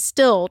after them. And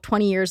still,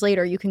 20 years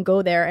later, you can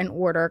go there and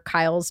order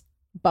Kyle's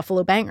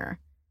Buffalo Banger.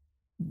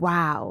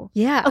 Wow.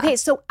 Yeah. Okay,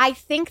 so I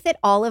think that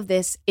all of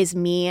this is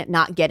me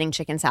not getting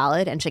chicken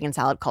salad and chicken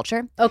salad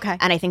culture. Okay.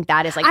 And I think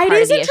that is like part of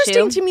the issue. It is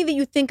interesting to me that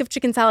you think of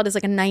chicken salad as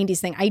like a 90s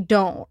thing. I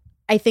don't.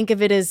 I think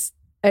of it as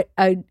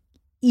a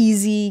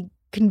easy,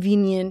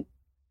 convenient,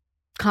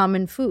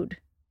 common food.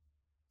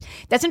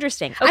 That's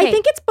interesting. Okay. I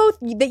think it's both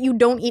that you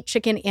don't eat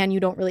chicken and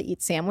you don't really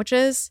eat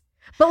sandwiches.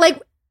 But like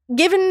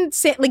given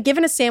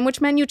a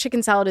sandwich menu,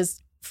 chicken salad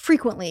is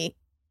frequently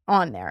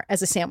on there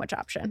as a sandwich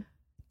option.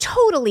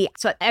 Totally.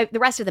 So the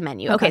rest of the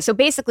menu. Okay. So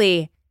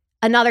basically,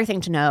 another thing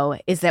to know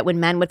is that when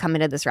men would come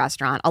into this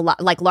restaurant, a lot,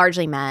 like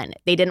largely men,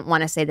 they didn't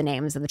want to say the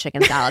names of the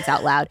chicken salads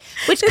out loud.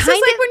 Which this is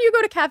like when you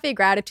go to Cafe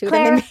Gratitude.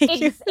 Claire, and they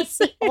make it's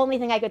the only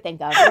thing I could think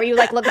of. Where you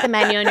like look at the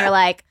menu and you're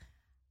like,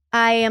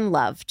 I am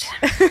loved.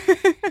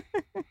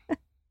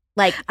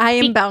 Like I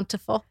am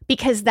bountiful.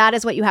 Because that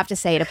is what you have to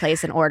say to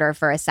place an order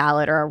for a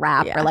salad or a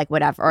wrap or like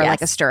whatever, or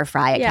like a stir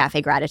fry at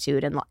Cafe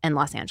Gratitude in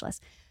Los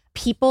Angeles.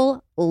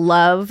 People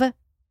love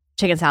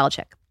Chicken Salad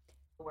Chick.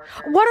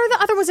 What are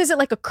the other ones? Is it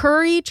like a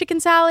curry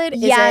chicken salad?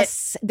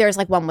 Yes. There's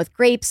like one with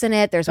grapes in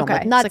it. There's one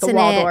with nuts it's like in a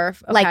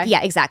Waldorf. it. Like,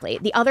 yeah, exactly.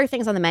 The other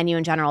things on the menu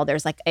in general,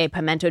 there's like a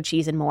pimento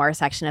cheese and more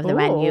section of the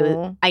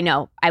menu. I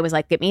know. I was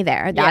like, get me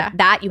there.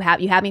 That you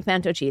have me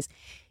pimento cheese.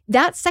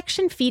 That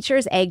section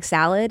features egg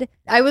salad.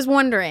 I was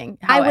wondering.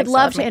 I would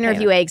love to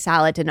interview egg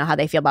salad to know how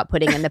they feel about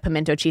putting in the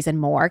pimento cheese and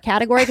more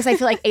category, because I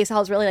feel like egg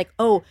salad is really like,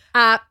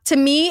 to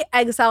me,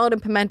 egg salad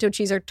and pimento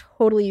cheese are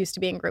totally used to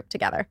being grouped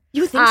together.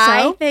 You think so?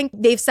 I think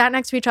they've sat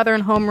next to each other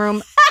in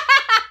homeroom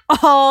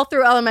all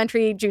through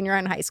elementary, junior,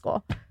 and high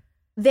school.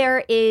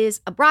 There is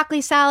a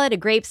broccoli salad, a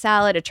grape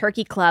salad, a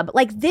turkey club.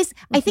 Like this,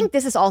 I think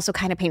this is also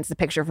kind of paints the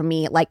picture for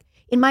me. Like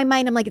in my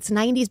mind, I'm like, it's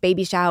 90s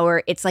baby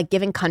shower. It's like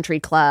giving country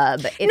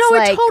club. It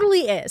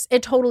totally is.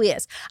 It totally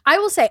is. I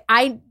will say,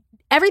 I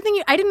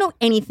didn't know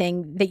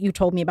anything that you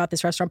told me about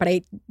this restaurant, but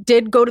I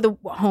did go to the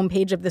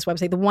homepage of this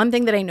website. The one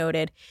thing that I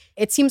noted,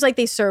 it seems like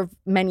they serve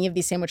many of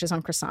these sandwiches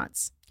on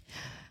croissants.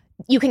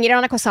 You can get it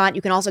on a croissant.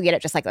 You can also get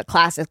it just like a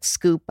classic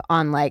scoop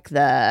on like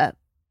the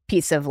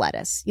piece of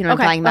lettuce. You know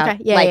what I'm talking about?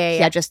 Okay.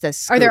 Yeah. Just a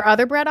scoop. Are there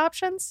other bread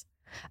options?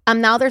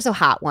 Now there's a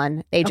hot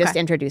one. They just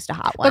introduced a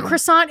hot one. But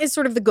croissant is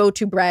sort of the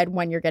go-to bread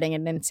when you're getting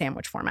it in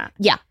sandwich format.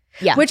 Yeah.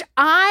 Which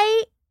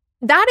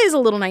that is a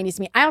little 90s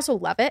to me. I also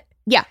love it.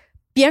 Yeah.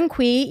 Bien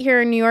Qui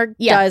here in New York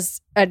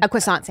does a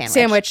croissant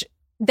sandwich.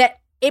 That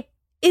it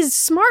is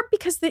smart,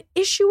 because the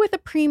issue with a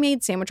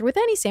pre-made sandwich or with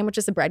any sandwich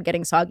is the bread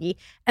getting soggy,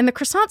 and the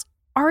croissant's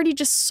already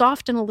just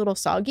soft and a little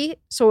soggy,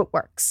 so it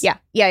works. Yeah.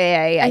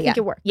 I think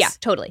it works. Yeah,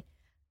 totally.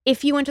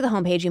 If you went to the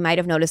homepage, you might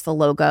have noticed the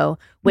logo,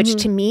 which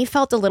to me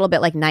felt a little bit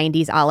like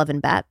 90s Olive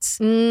and Betts.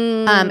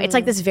 It's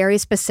like this very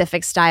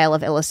specific style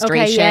of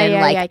illustration.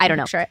 I don't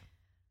know. It.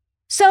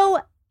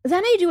 So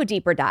then I do a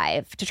deeper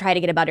dive to try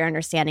to get a better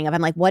understanding of,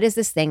 I'm like, what is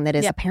this thing that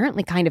is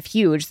apparently kind of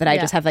huge that I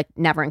just have like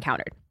never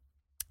encountered?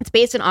 It's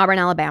based in Auburn,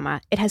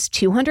 Alabama. It has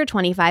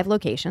 225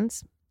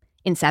 locations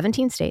in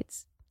 17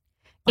 states.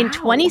 Wow. In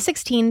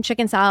 2016,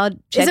 Chicken Salad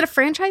Chick... Is it a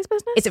franchise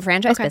business? It's a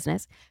franchise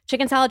business.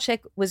 Chicken Salad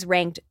Chick was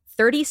ranked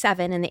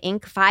 37 in the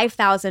Inc.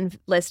 5,000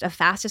 list of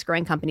fastest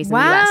growing companies in the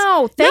U.S.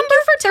 Wow. Thank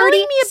you for telling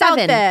me about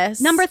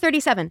this. Number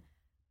 37.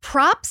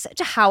 props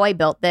to How I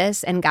Built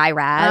This and Guy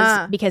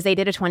Raz because they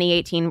did a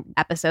 2018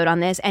 episode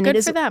on this. And Good it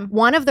is for them.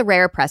 one of the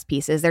rare press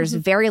pieces. There's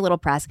very little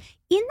press.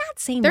 In that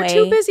same way. They're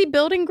too busy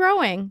building,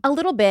 growing. A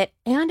little bit.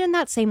 And in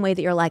that same way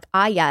that you're like,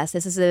 yes,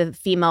 this is a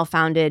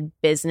female-founded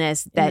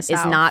business that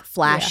is not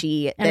flashy.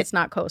 Yeah. And it's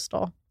not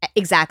coastal.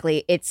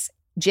 Exactly. It's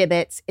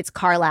gibbets, it's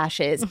car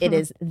lashes. It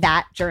is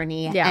that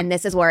journey. Yeah. And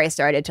this is where I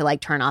started to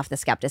like turn off the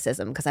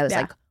skepticism because I was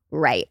like,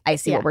 right, I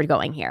see what we're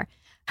going here.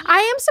 I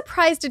am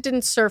surprised it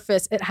didn't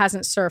surface. It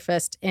hasn't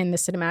surfaced in the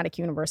cinematic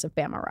universe of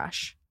Bama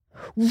Rush.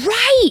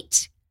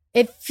 Right.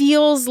 It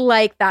feels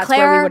like that's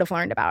where we would have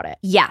learned about it.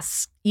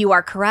 Yes, you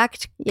are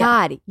correct. Yeah.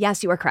 God,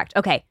 yes, you are correct.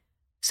 Okay.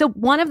 So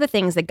one of the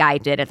things that Guy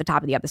did at the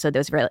top of the episode that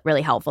was really,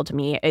 really helpful to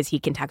me is he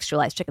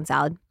contextualized chicken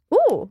salad.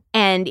 Ooh.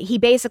 And he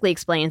basically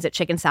explains that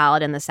chicken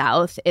salad in the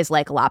South is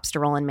like lobster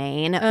roll in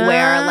Maine,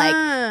 where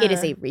like it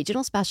is a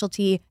regional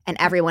specialty and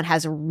everyone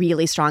has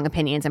really strong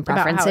opinions and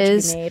preferences. About how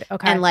it should be made.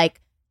 Okay. And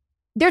like,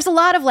 there's a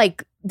lot of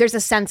like, there's a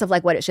sense of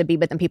like what it should be,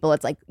 but then people,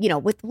 it's like, you know,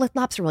 with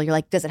lobster roll, you're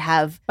like, does it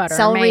have butter,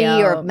 celery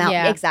mayo, or milk?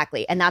 Yeah.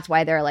 Exactly. And that's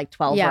why there are like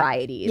 12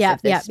 varieties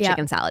of this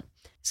chicken salad.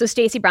 So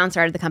Stacey Brown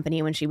started the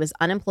company when she was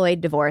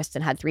unemployed, divorced,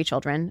 and had 3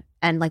 children.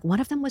 And like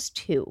one of them was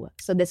 2.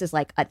 So this is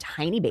like a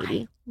tiny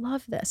baby. I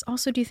love this.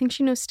 Also, do you think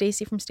she knows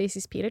Stacey from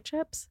Stacey's Pita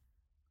Chips?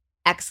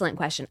 Excellent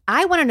question.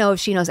 I want to know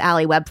if she knows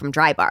Allie Webb from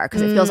Dry Bar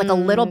because it feels like a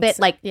little bit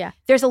like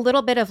there's a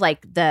little bit of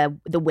like the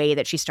way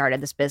that she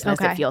started this business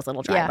that feels a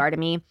little Dry Bar to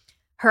me.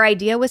 Her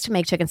idea was to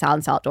make chicken salad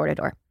and sell it door to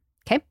door.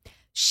 Okay.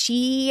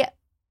 She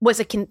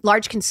was a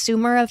large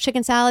consumer of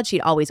chicken salad.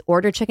 She'd always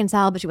ordered chicken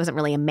salad, but she wasn't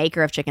really a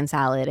maker of chicken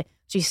salad.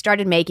 She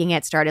started making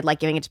it, started like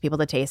giving it to people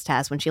to taste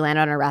test. When she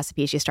landed on a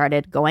recipe, she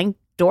started going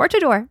door to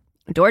door.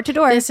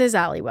 This is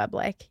Allie Webb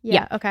like.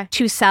 Yeah. Okay.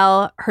 To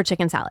sell her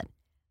chicken salad.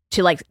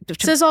 To like.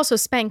 This is also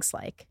Spanx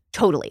like.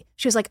 Totally.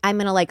 She was like, I'm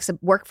going to like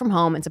work from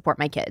home and support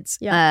my kids.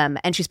 Yeah.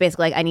 And she's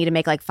basically like, I need to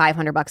make like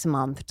 $500 a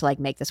month to like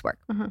make this work.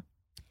 Mm-hmm.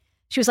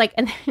 She was like,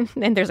 and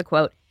then there's a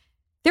quote.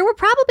 There were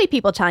probably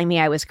people telling me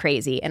I was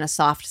crazy in a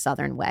soft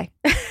Southern way.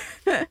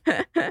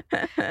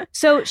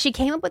 So she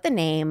came up with the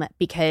name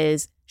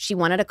because she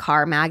wanted a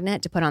car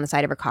magnet to put on the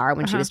side of her car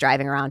when she was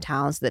driving around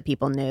town so that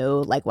people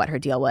knew like what her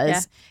deal was. Yeah.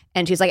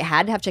 And she's like, it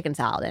had to have chicken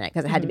salad in it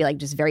because it had to be like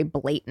just very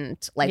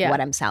blatant, like what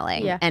I'm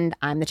selling. Yeah. And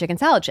I'm the chicken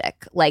salad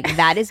chick. Like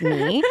that is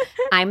me.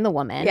 I'm the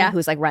woman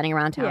who's like running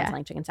around town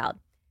selling chicken salad.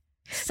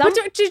 But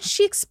did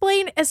she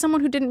explain, as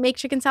someone who didn't make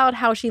chicken salad,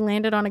 how she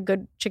landed on a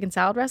good chicken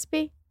salad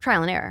recipe?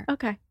 Trial and error.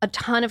 Okay. A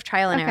ton of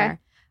trial and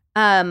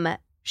error.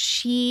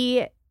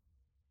 She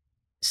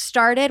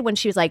started when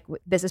she was like,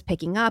 this is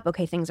picking up.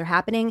 Okay, things are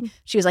happening.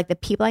 She was like, the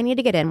people I need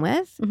to get in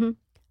with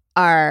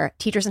are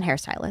teachers and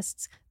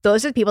hairstylists.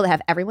 Those are the people that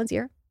have everyone's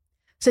ear.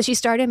 So she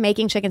started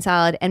making chicken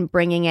salad and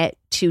bringing it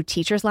to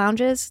teachers'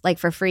 lounges, like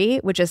for free,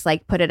 which is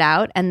like put it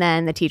out. And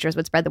then the teachers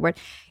would spread the word.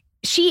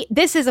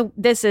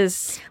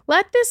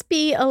 Let this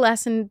be a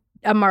lesson,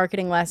 a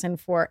marketing lesson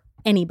for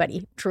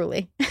anybody,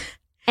 truly.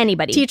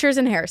 Anybody. Teachers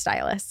and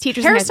hairstylists.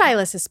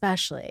 Hairstylists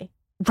especially.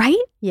 Right?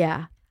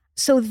 Yeah.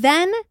 So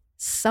then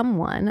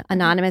someone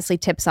anonymously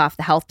tips off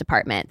the health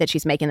department that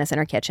she's making this in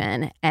her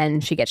kitchen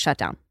and she gets shut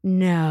down.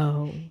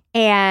 No.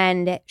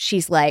 And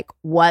she's like,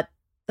 what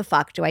the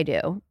fuck do I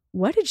do?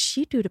 What did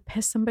she do to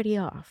piss somebody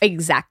off?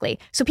 Exactly.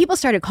 So people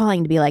started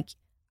calling to be like,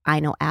 I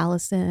know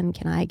Allison,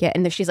 can I get?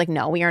 And she's like,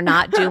 no, we are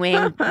not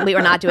doing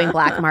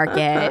black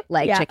market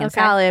like chicken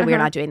salad. We are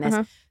not doing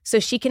this. So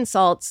she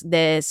consults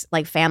this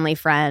like family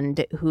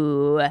friend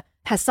who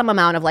has some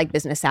amount of like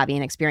business savvy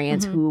and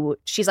experience who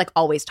she's like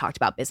always talked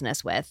about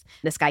business with,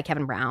 this guy,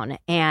 Kevin Brown.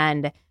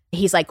 And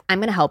he's like, I'm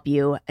going to help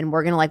you and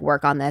we're going to like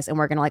work on this and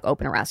we're going to like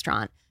open a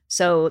restaurant.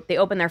 So they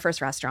open their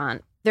first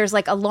restaurant. There's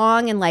like a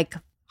long and like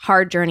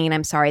hard journey. And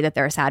I'm sorry that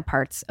there are sad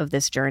parts of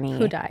this journey.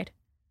 Who died?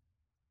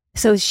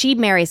 So she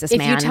marries this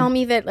man. If you tell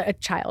me that a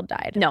child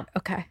died. No.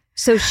 Okay.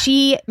 So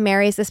she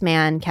marries this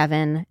man,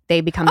 Kevin. They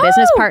become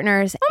business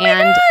partners. Oh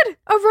my God.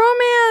 A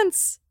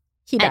romance.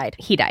 He died.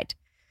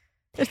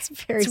 It's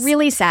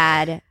really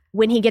sad.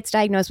 When he gets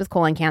diagnosed with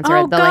colon cancer,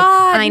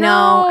 I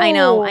know.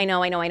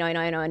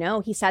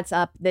 He sets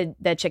up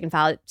the Chicken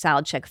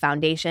Salad Chick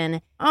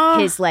Foundation. Oh.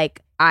 His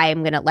like,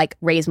 I'm going to like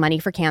raise money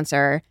for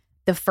cancer.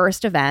 The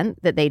first event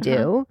that they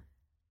do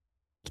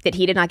that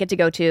he did not get to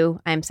go to,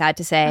 I'm sad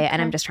to say,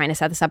 and I'm just trying to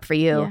set this up for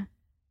you. Yeah.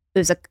 It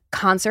was a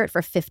concert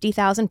for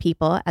 50,000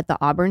 people at the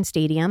Auburn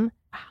Stadium.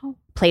 Wow.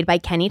 Played by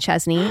Kenny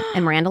Chesney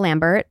and Miranda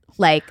Lambert,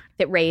 like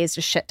that raised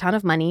a shit ton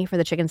of money for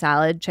the Chicken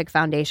Salad Chick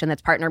Foundation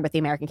that's partnered with the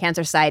American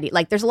Cancer Society.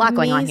 Like there's a lot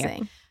going on here.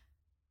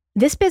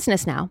 This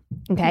business now,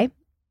 okay,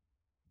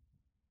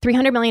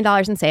 $300 million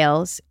in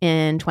sales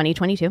in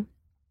 2022,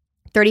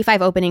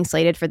 35 openings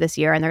slated for this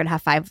year, and they're going to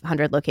have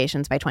 500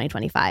 locations by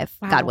 2025,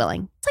 God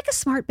willing. It's like a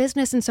smart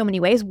business in so many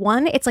ways.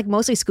 One, it's like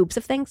mostly scoops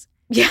of things.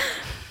 Yeah.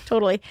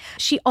 Totally.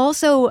 She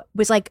also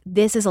was like,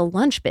 this is a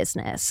lunch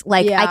business.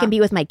 Like I can be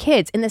with my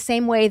kids in the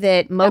same way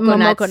that Moco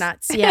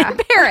Nuts in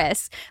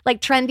Paris, like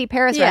trendy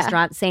Paris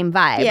restaurant, same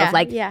vibe of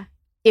like,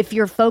 if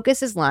your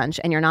focus is lunch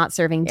and you're not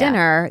serving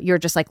dinner, you're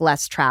just like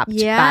less trapped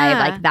by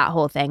like that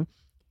whole thing.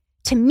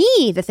 To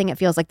me, the thing it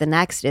feels like the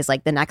next is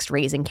like the next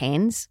Raising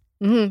Cane's.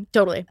 Mm-hmm,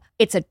 totally.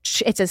 It's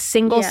a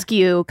single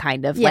SKU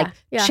kind of like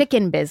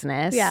chicken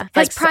business. Yeah.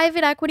 Like, Has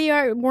private equity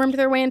wormed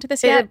their way into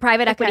this yet?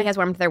 Private equity has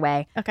wormed their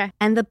way. Okay.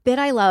 And the bit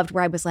I loved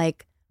where I was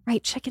like,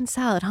 right, chicken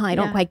salad, huh? I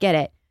don't quite get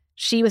it.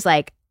 She was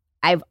like,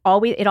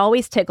 it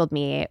always tickled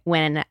me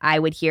when I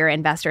would hear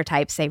investor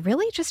types say,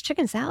 really, just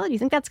chicken salad? You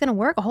think that's going to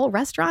work? A whole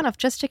restaurant of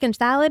just chicken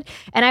salad?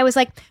 And I was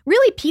like,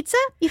 really, pizza?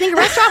 You think a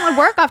restaurant would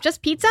work off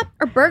just pizza?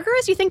 Or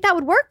burgers? You think that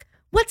would work?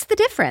 What's the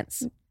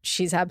difference?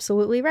 She's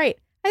absolutely right.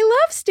 I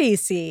love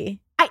Stacey.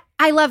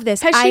 I love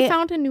this. Has she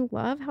found a new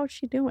love? How's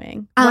she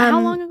doing? How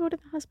long ago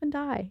did the husband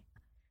die?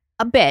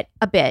 A bit.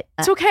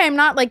 It's okay. I'm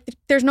not like,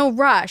 there's no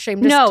rush.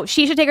 No,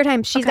 she should take her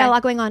time. She's got a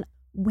lot going on.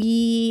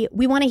 We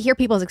want to hear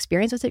people's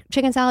experience with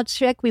chicken salad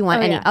chick. We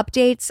want any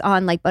updates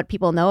on like what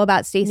people know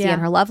about Stacey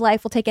and her love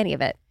life. We'll take any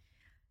of it.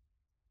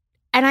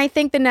 And I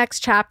think the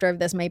next chapter of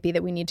this might be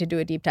that we need to do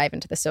a deep dive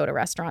into the soda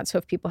restaurant. So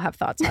if people have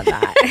thoughts on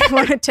that, I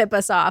want to tip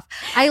us off.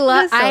 I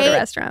love soda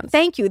restaurants.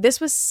 Thank you. This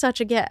was such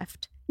a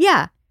gift.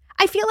 Yeah.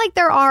 I feel like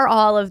there are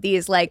all of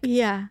these like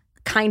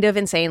kind of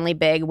insanely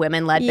big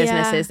women-led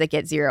businesses that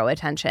get zero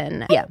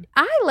attention.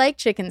 I like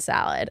chicken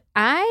salad.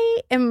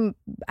 I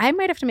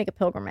might have to make a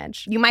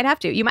pilgrimage. You might have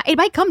to. It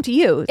might come to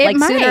you.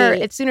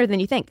 It's sooner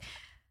than you think.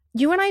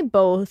 You and I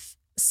both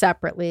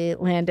separately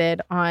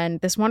landed on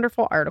this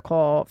wonderful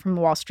article from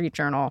the Wall Street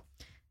Journal.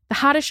 The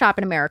hottest shop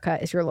in America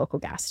is your local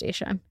gas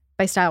station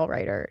by style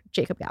writer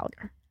Jacob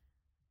Gallagher.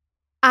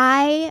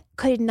 I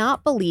could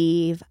not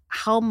believe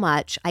how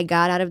much I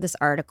got out of this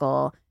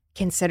article,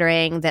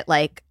 considering that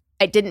like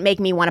it didn't make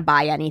me want to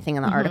buy anything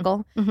in the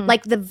article. Mm-hmm.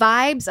 Like the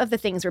vibes of the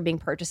things were being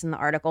purchased in the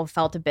article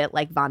felt a bit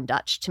like Von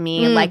Dutch to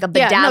me, like a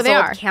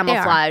bedazzled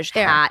camouflage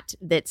hat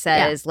that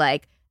says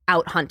like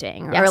out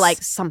hunting or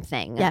like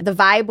something. Yeah. The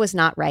vibe was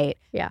not right,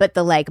 but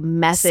the like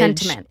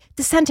message,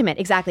 the sentiment,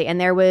 exactly.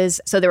 And there were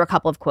a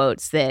couple of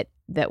quotes that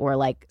were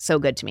like so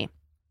good to me.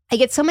 I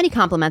get so many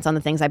compliments on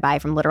the things I buy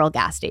from literal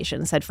gas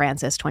stations, said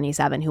Francis,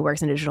 27, who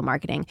works in digital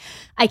marketing.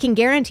 I can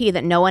guarantee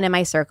that no one in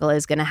my circle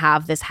is going to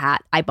have this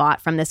hat I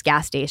bought from this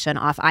gas station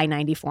off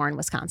I-94 in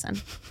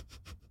Wisconsin.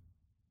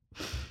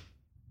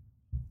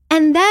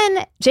 And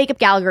then Jacob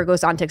Gallagher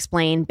goes on to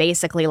explain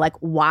basically like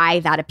why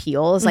that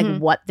appeals, like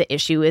what the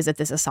issue is that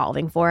this is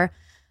solving for.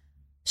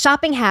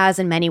 Shopping has,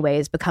 in many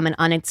ways, become an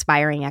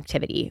uninspiring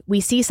activity. We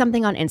see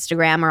something on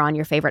Instagram or on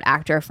your favorite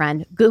actor or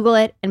friend, Google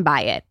it and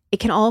buy it. It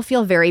can all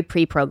feel very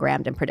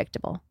pre-programmed and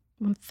predictable.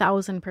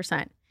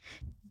 1,000%.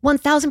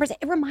 1,000%.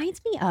 It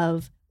reminds me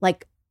of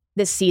like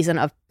this season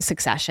of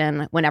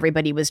Succession when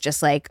everybody was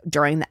just like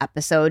during the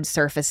episode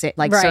surfacing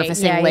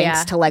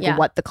links to like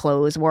what the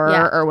clothes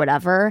were or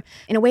whatever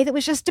in a way that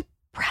was just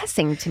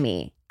depressing to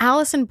me.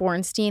 Allison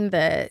Bornstein,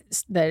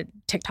 the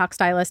TikTok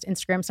stylist,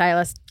 Instagram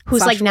stylist,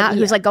 who's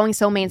like going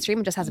so mainstream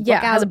and just has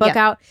a book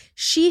out.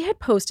 She had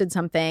posted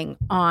something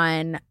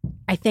on,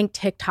 I think,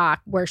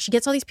 TikTok where she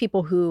gets all these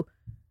people who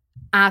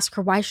ask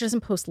her why she doesn't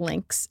post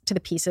links to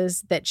the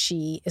pieces that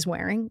she is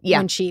wearing.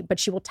 But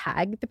she will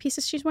tag the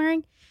pieces she's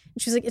wearing.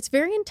 And she's like, it's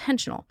very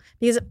intentional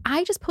because if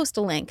I just post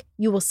a link,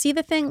 you will see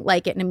the thing,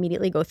 like it, and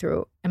immediately go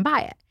through and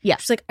buy it. Yeah.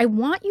 She's like, I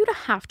want you to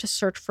have to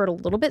search for it a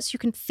little bit so you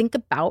can think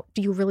about,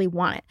 do you really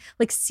want it?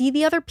 Like, see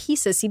the other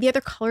pieces, see the other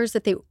colors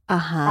that they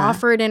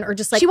offered in, or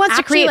just like, she wants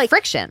to create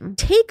friction.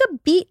 Take a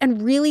beat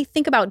and really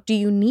think about, do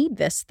you need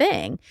this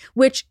thing?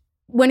 Which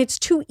when it's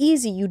too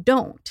easy, you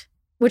don't.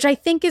 Which I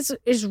think is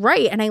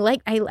right. And I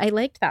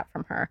liked that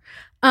from her.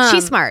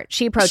 She's smart.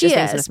 She approaches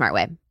things in a smart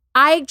way.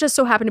 I just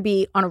so happened to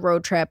be on a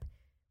road trip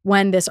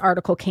when this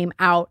article came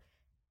out,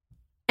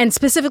 and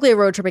specifically a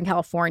road trip in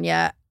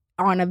California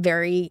on a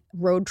very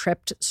road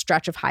tripped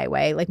stretch of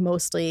highway, like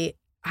mostly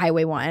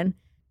Highway 1,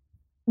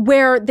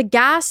 where the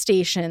gas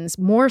stations,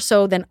 more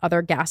so than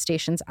other gas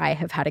stations I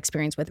have had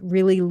experience with,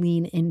 really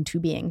lean into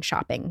being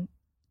shopping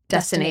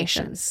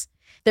destinations.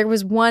 There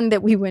was one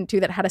that we went to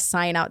that had a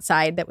sign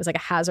outside that was like a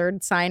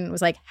hazard sign. It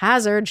was like,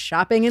 hazard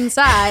shopping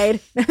inside.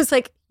 And I was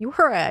like, you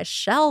were a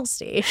Shell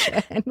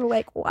station.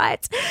 Like,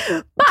 what?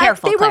 But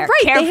careful, they Claire. were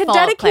right. Careful, they had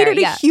dedicated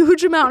Claire, a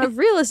huge amount of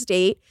real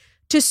estate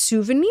to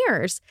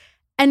souvenirs.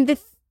 And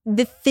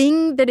the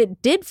thing that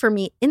it did for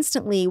me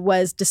instantly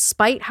was,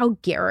 despite how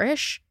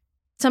garish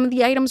some of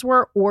the items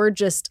were, or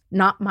just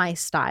not my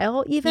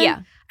style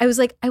even, I was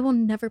like, I will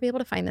never be able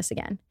to find this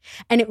again.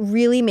 And it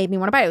really made me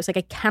want to buy it. I was like,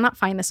 I cannot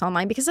find this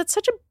online, because that's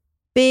such a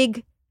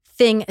big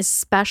thing,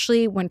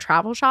 especially when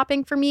travel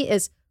shopping for me,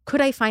 is, could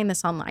I find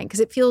this online?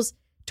 Because it feels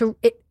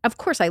of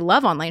course I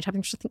love online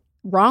shopping. There's nothing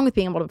wrong with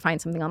being able to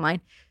find something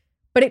online,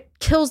 but it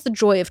kills the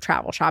joy of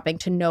travel shopping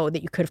to know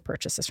that you could have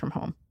purchased this from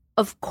home.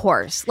 Of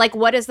course. Like,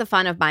 what is the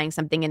fun of buying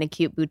something in a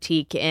cute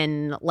boutique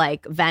in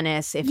like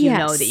Venice if you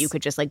know that you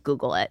could just like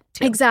Google it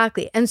too?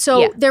 Exactly. And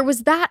so there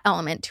was that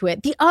element to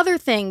it. The other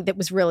thing that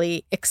was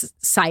really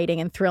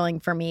exciting and thrilling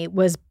for me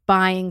was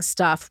buying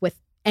stuff with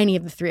any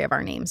of the three of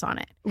our names on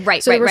it.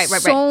 Right, so there were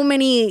so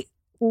many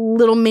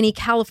little mini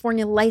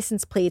California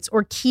license plates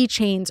or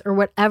keychains or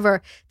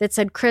whatever that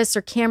said Chris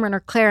or Cameron or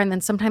Claire. And then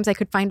sometimes I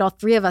could find all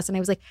three of us. And I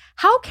was like,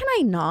 how can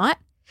I not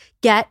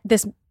get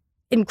this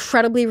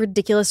incredibly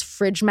ridiculous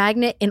fridge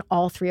magnet in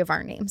all three of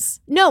our names?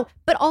 No,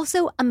 but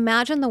also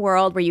imagine the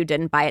world where you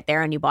didn't buy it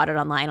there and you bought it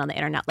online on the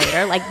internet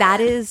later. Like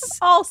that is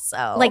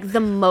also like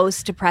the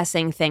most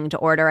depressing thing to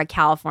order a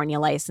California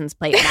license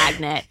plate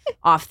magnet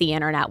off the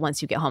internet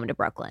once you get home to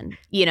Brooklyn,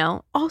 you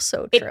know?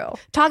 Also true.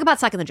 Talk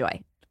about sucking the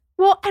joy.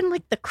 Well, and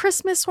like the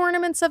Christmas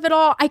ornaments of it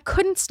all, I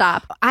couldn't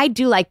stop. I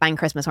do like buying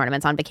Christmas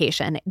ornaments on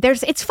vacation.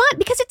 It's fun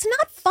because it's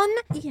not fun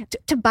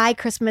to buy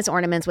Christmas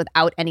ornaments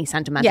without any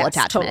sentimental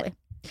attachment. Totally.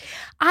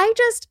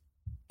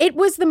 It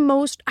was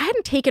I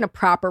hadn't taken a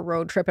proper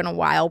road trip in a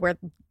while where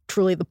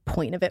truly the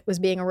point of it was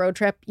being a road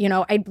trip. You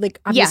know, I'd like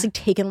obviously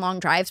taken long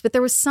drives, but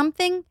there was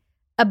something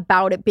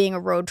about it being a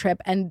road trip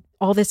and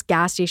all this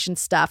gas station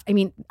stuff. I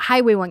mean,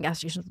 Highway 1 gas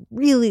stations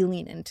really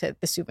lean into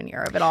the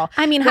souvenir of it all.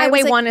 I mean,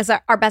 Highway 1 is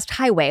our best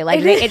highway. Like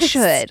it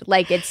should.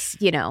 Like it's,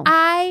 you know.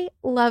 I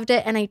loved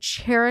it and I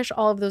cherish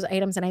all of those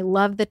items and I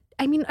love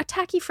a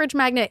tacky fridge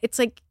magnet. It's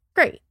like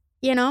great,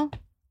 you know?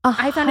 100%.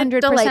 I found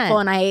it delightful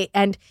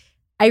and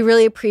I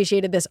really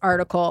appreciated this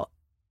article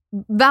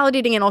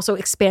validating and also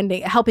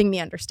expanding, helping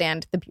me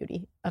understand the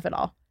beauty of it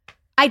all.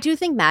 I do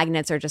think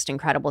magnets are just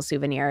incredible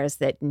souvenirs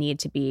that need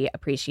to be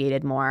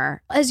appreciated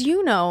more. As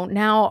you know,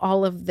 now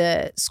all of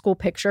the school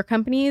picture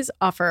companies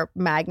offer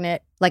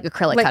magnet, like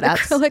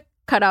acrylic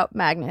cutout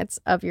magnets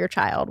of your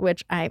child,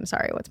 which I'm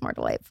sorry, what's more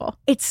delightful?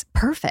 It's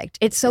perfect.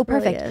 It's so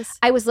perfect. Really is.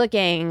 I was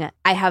looking,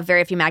 I have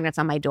very few magnets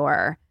on my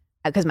door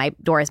because my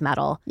door is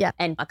metal. Yeah.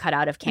 And a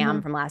cutout of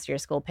Cam from last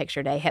year's school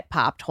picture day, hip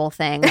popped, whole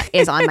thing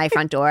is on my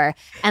front door.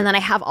 And then I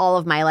have all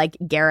of my like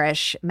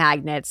garish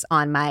magnets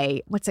on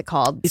my, what's it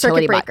called?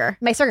 Circuit breaker.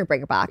 My circuit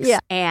breaker box. Yeah.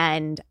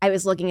 And I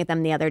was looking at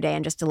them the other day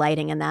and just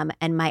delighting in them.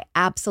 And my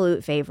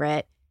absolute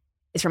favorite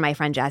is from my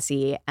friend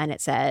Jessie. And it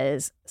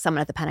says,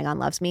 "Someone at the Pentagon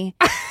loves me."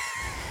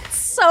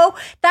 So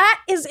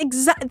that is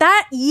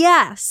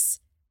yes.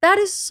 That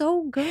is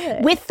so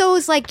good. With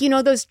those, like, you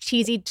know, those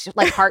cheesy,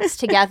 like, hearts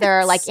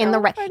together, like, so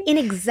in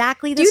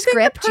exactly the Do you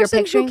script think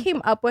the person who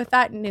came up with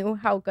that knew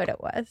how good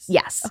it was?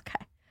 Yes.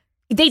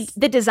 Okay.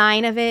 The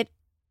design of it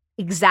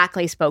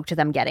exactly spoke to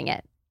them getting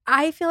it.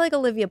 I feel like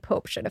Olivia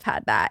Pope should have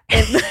had that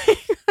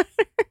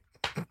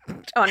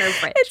on her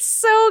fridge. It's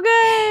so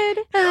good.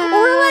 Or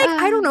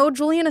like, I don't know,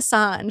 Julian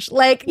Assange.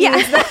 Like,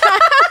 yeah.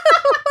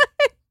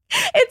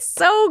 It's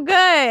so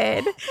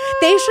good.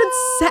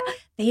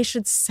 They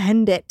should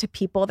send it to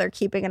people they're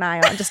keeping an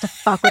eye on just to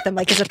fuck with them,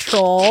 like as a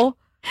troll.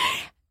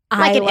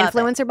 Like an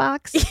influencer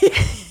box.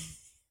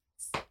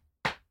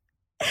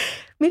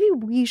 Maybe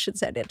we should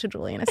send it to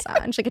Julian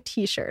Assange, like a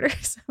T-shirt or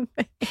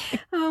something.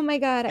 Oh my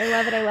God, I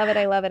love it! I love it!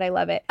 I love it! I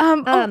love it!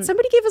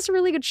 Somebody gave us a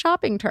really good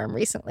shopping term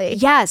recently.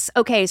 Yes.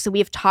 Okay. So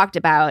we've talked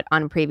about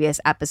on a previous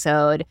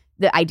episode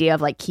the idea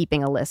of like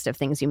keeping a list of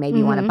things you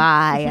maybe want to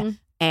buy.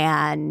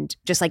 And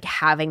just like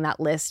having that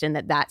list and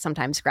that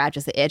sometimes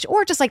scratches the itch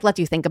or just like lets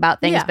you think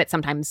about things, but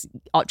sometimes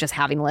just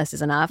having a list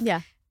is enough. Yeah.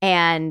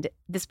 And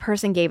this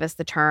person gave us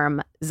the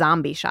term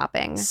zombie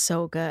shopping.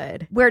 So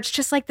good. Where it's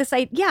just like this,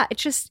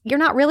 it's just, you're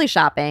not really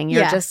shopping.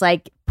 You're just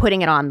like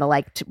putting it on the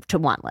like to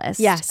want list.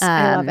 Yes,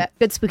 I love it.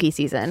 Good spooky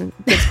season.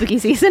 Good spooky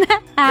season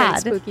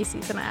ad. Good spooky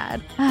season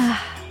ad.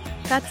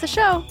 That's the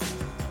show.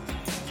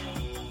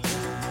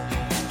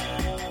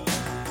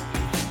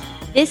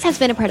 This has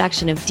been a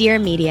production of Dear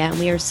Media, and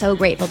we are so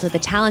grateful to the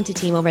talented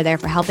team over there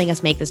for helping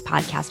us make this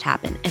podcast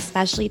happen,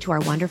 especially to our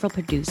wonderful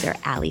producer,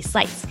 Allie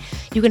Slice.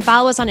 You can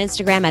follow us on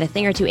Instagram at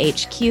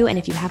athingertwohq, and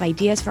if you have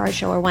ideas for our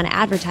show or want to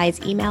advertise,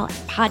 email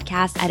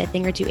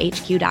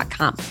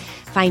podcast@athingertwohq.com.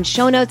 Find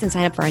show notes and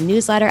sign up for our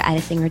newsletter at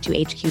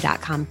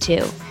athingertwohq.com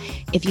too.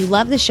 If you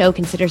love the show,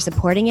 consider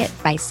supporting it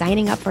by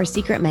signing up for our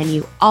secret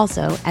menu,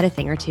 also at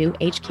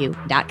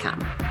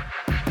athingertwohq.com.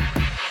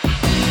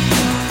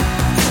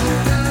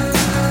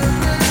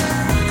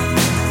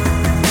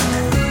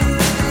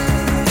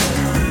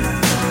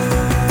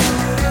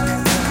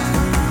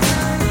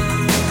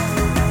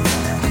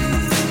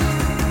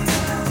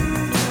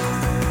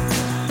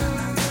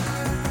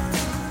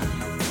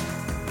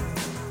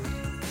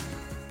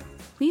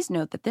 Please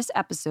note that this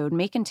episode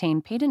may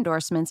contain paid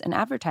endorsements and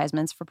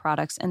advertisements for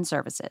products and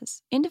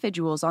services.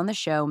 Individuals on the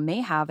show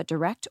may have a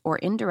direct or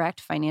indirect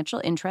financial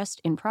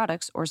interest in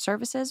products or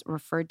services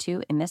referred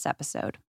to in this episode.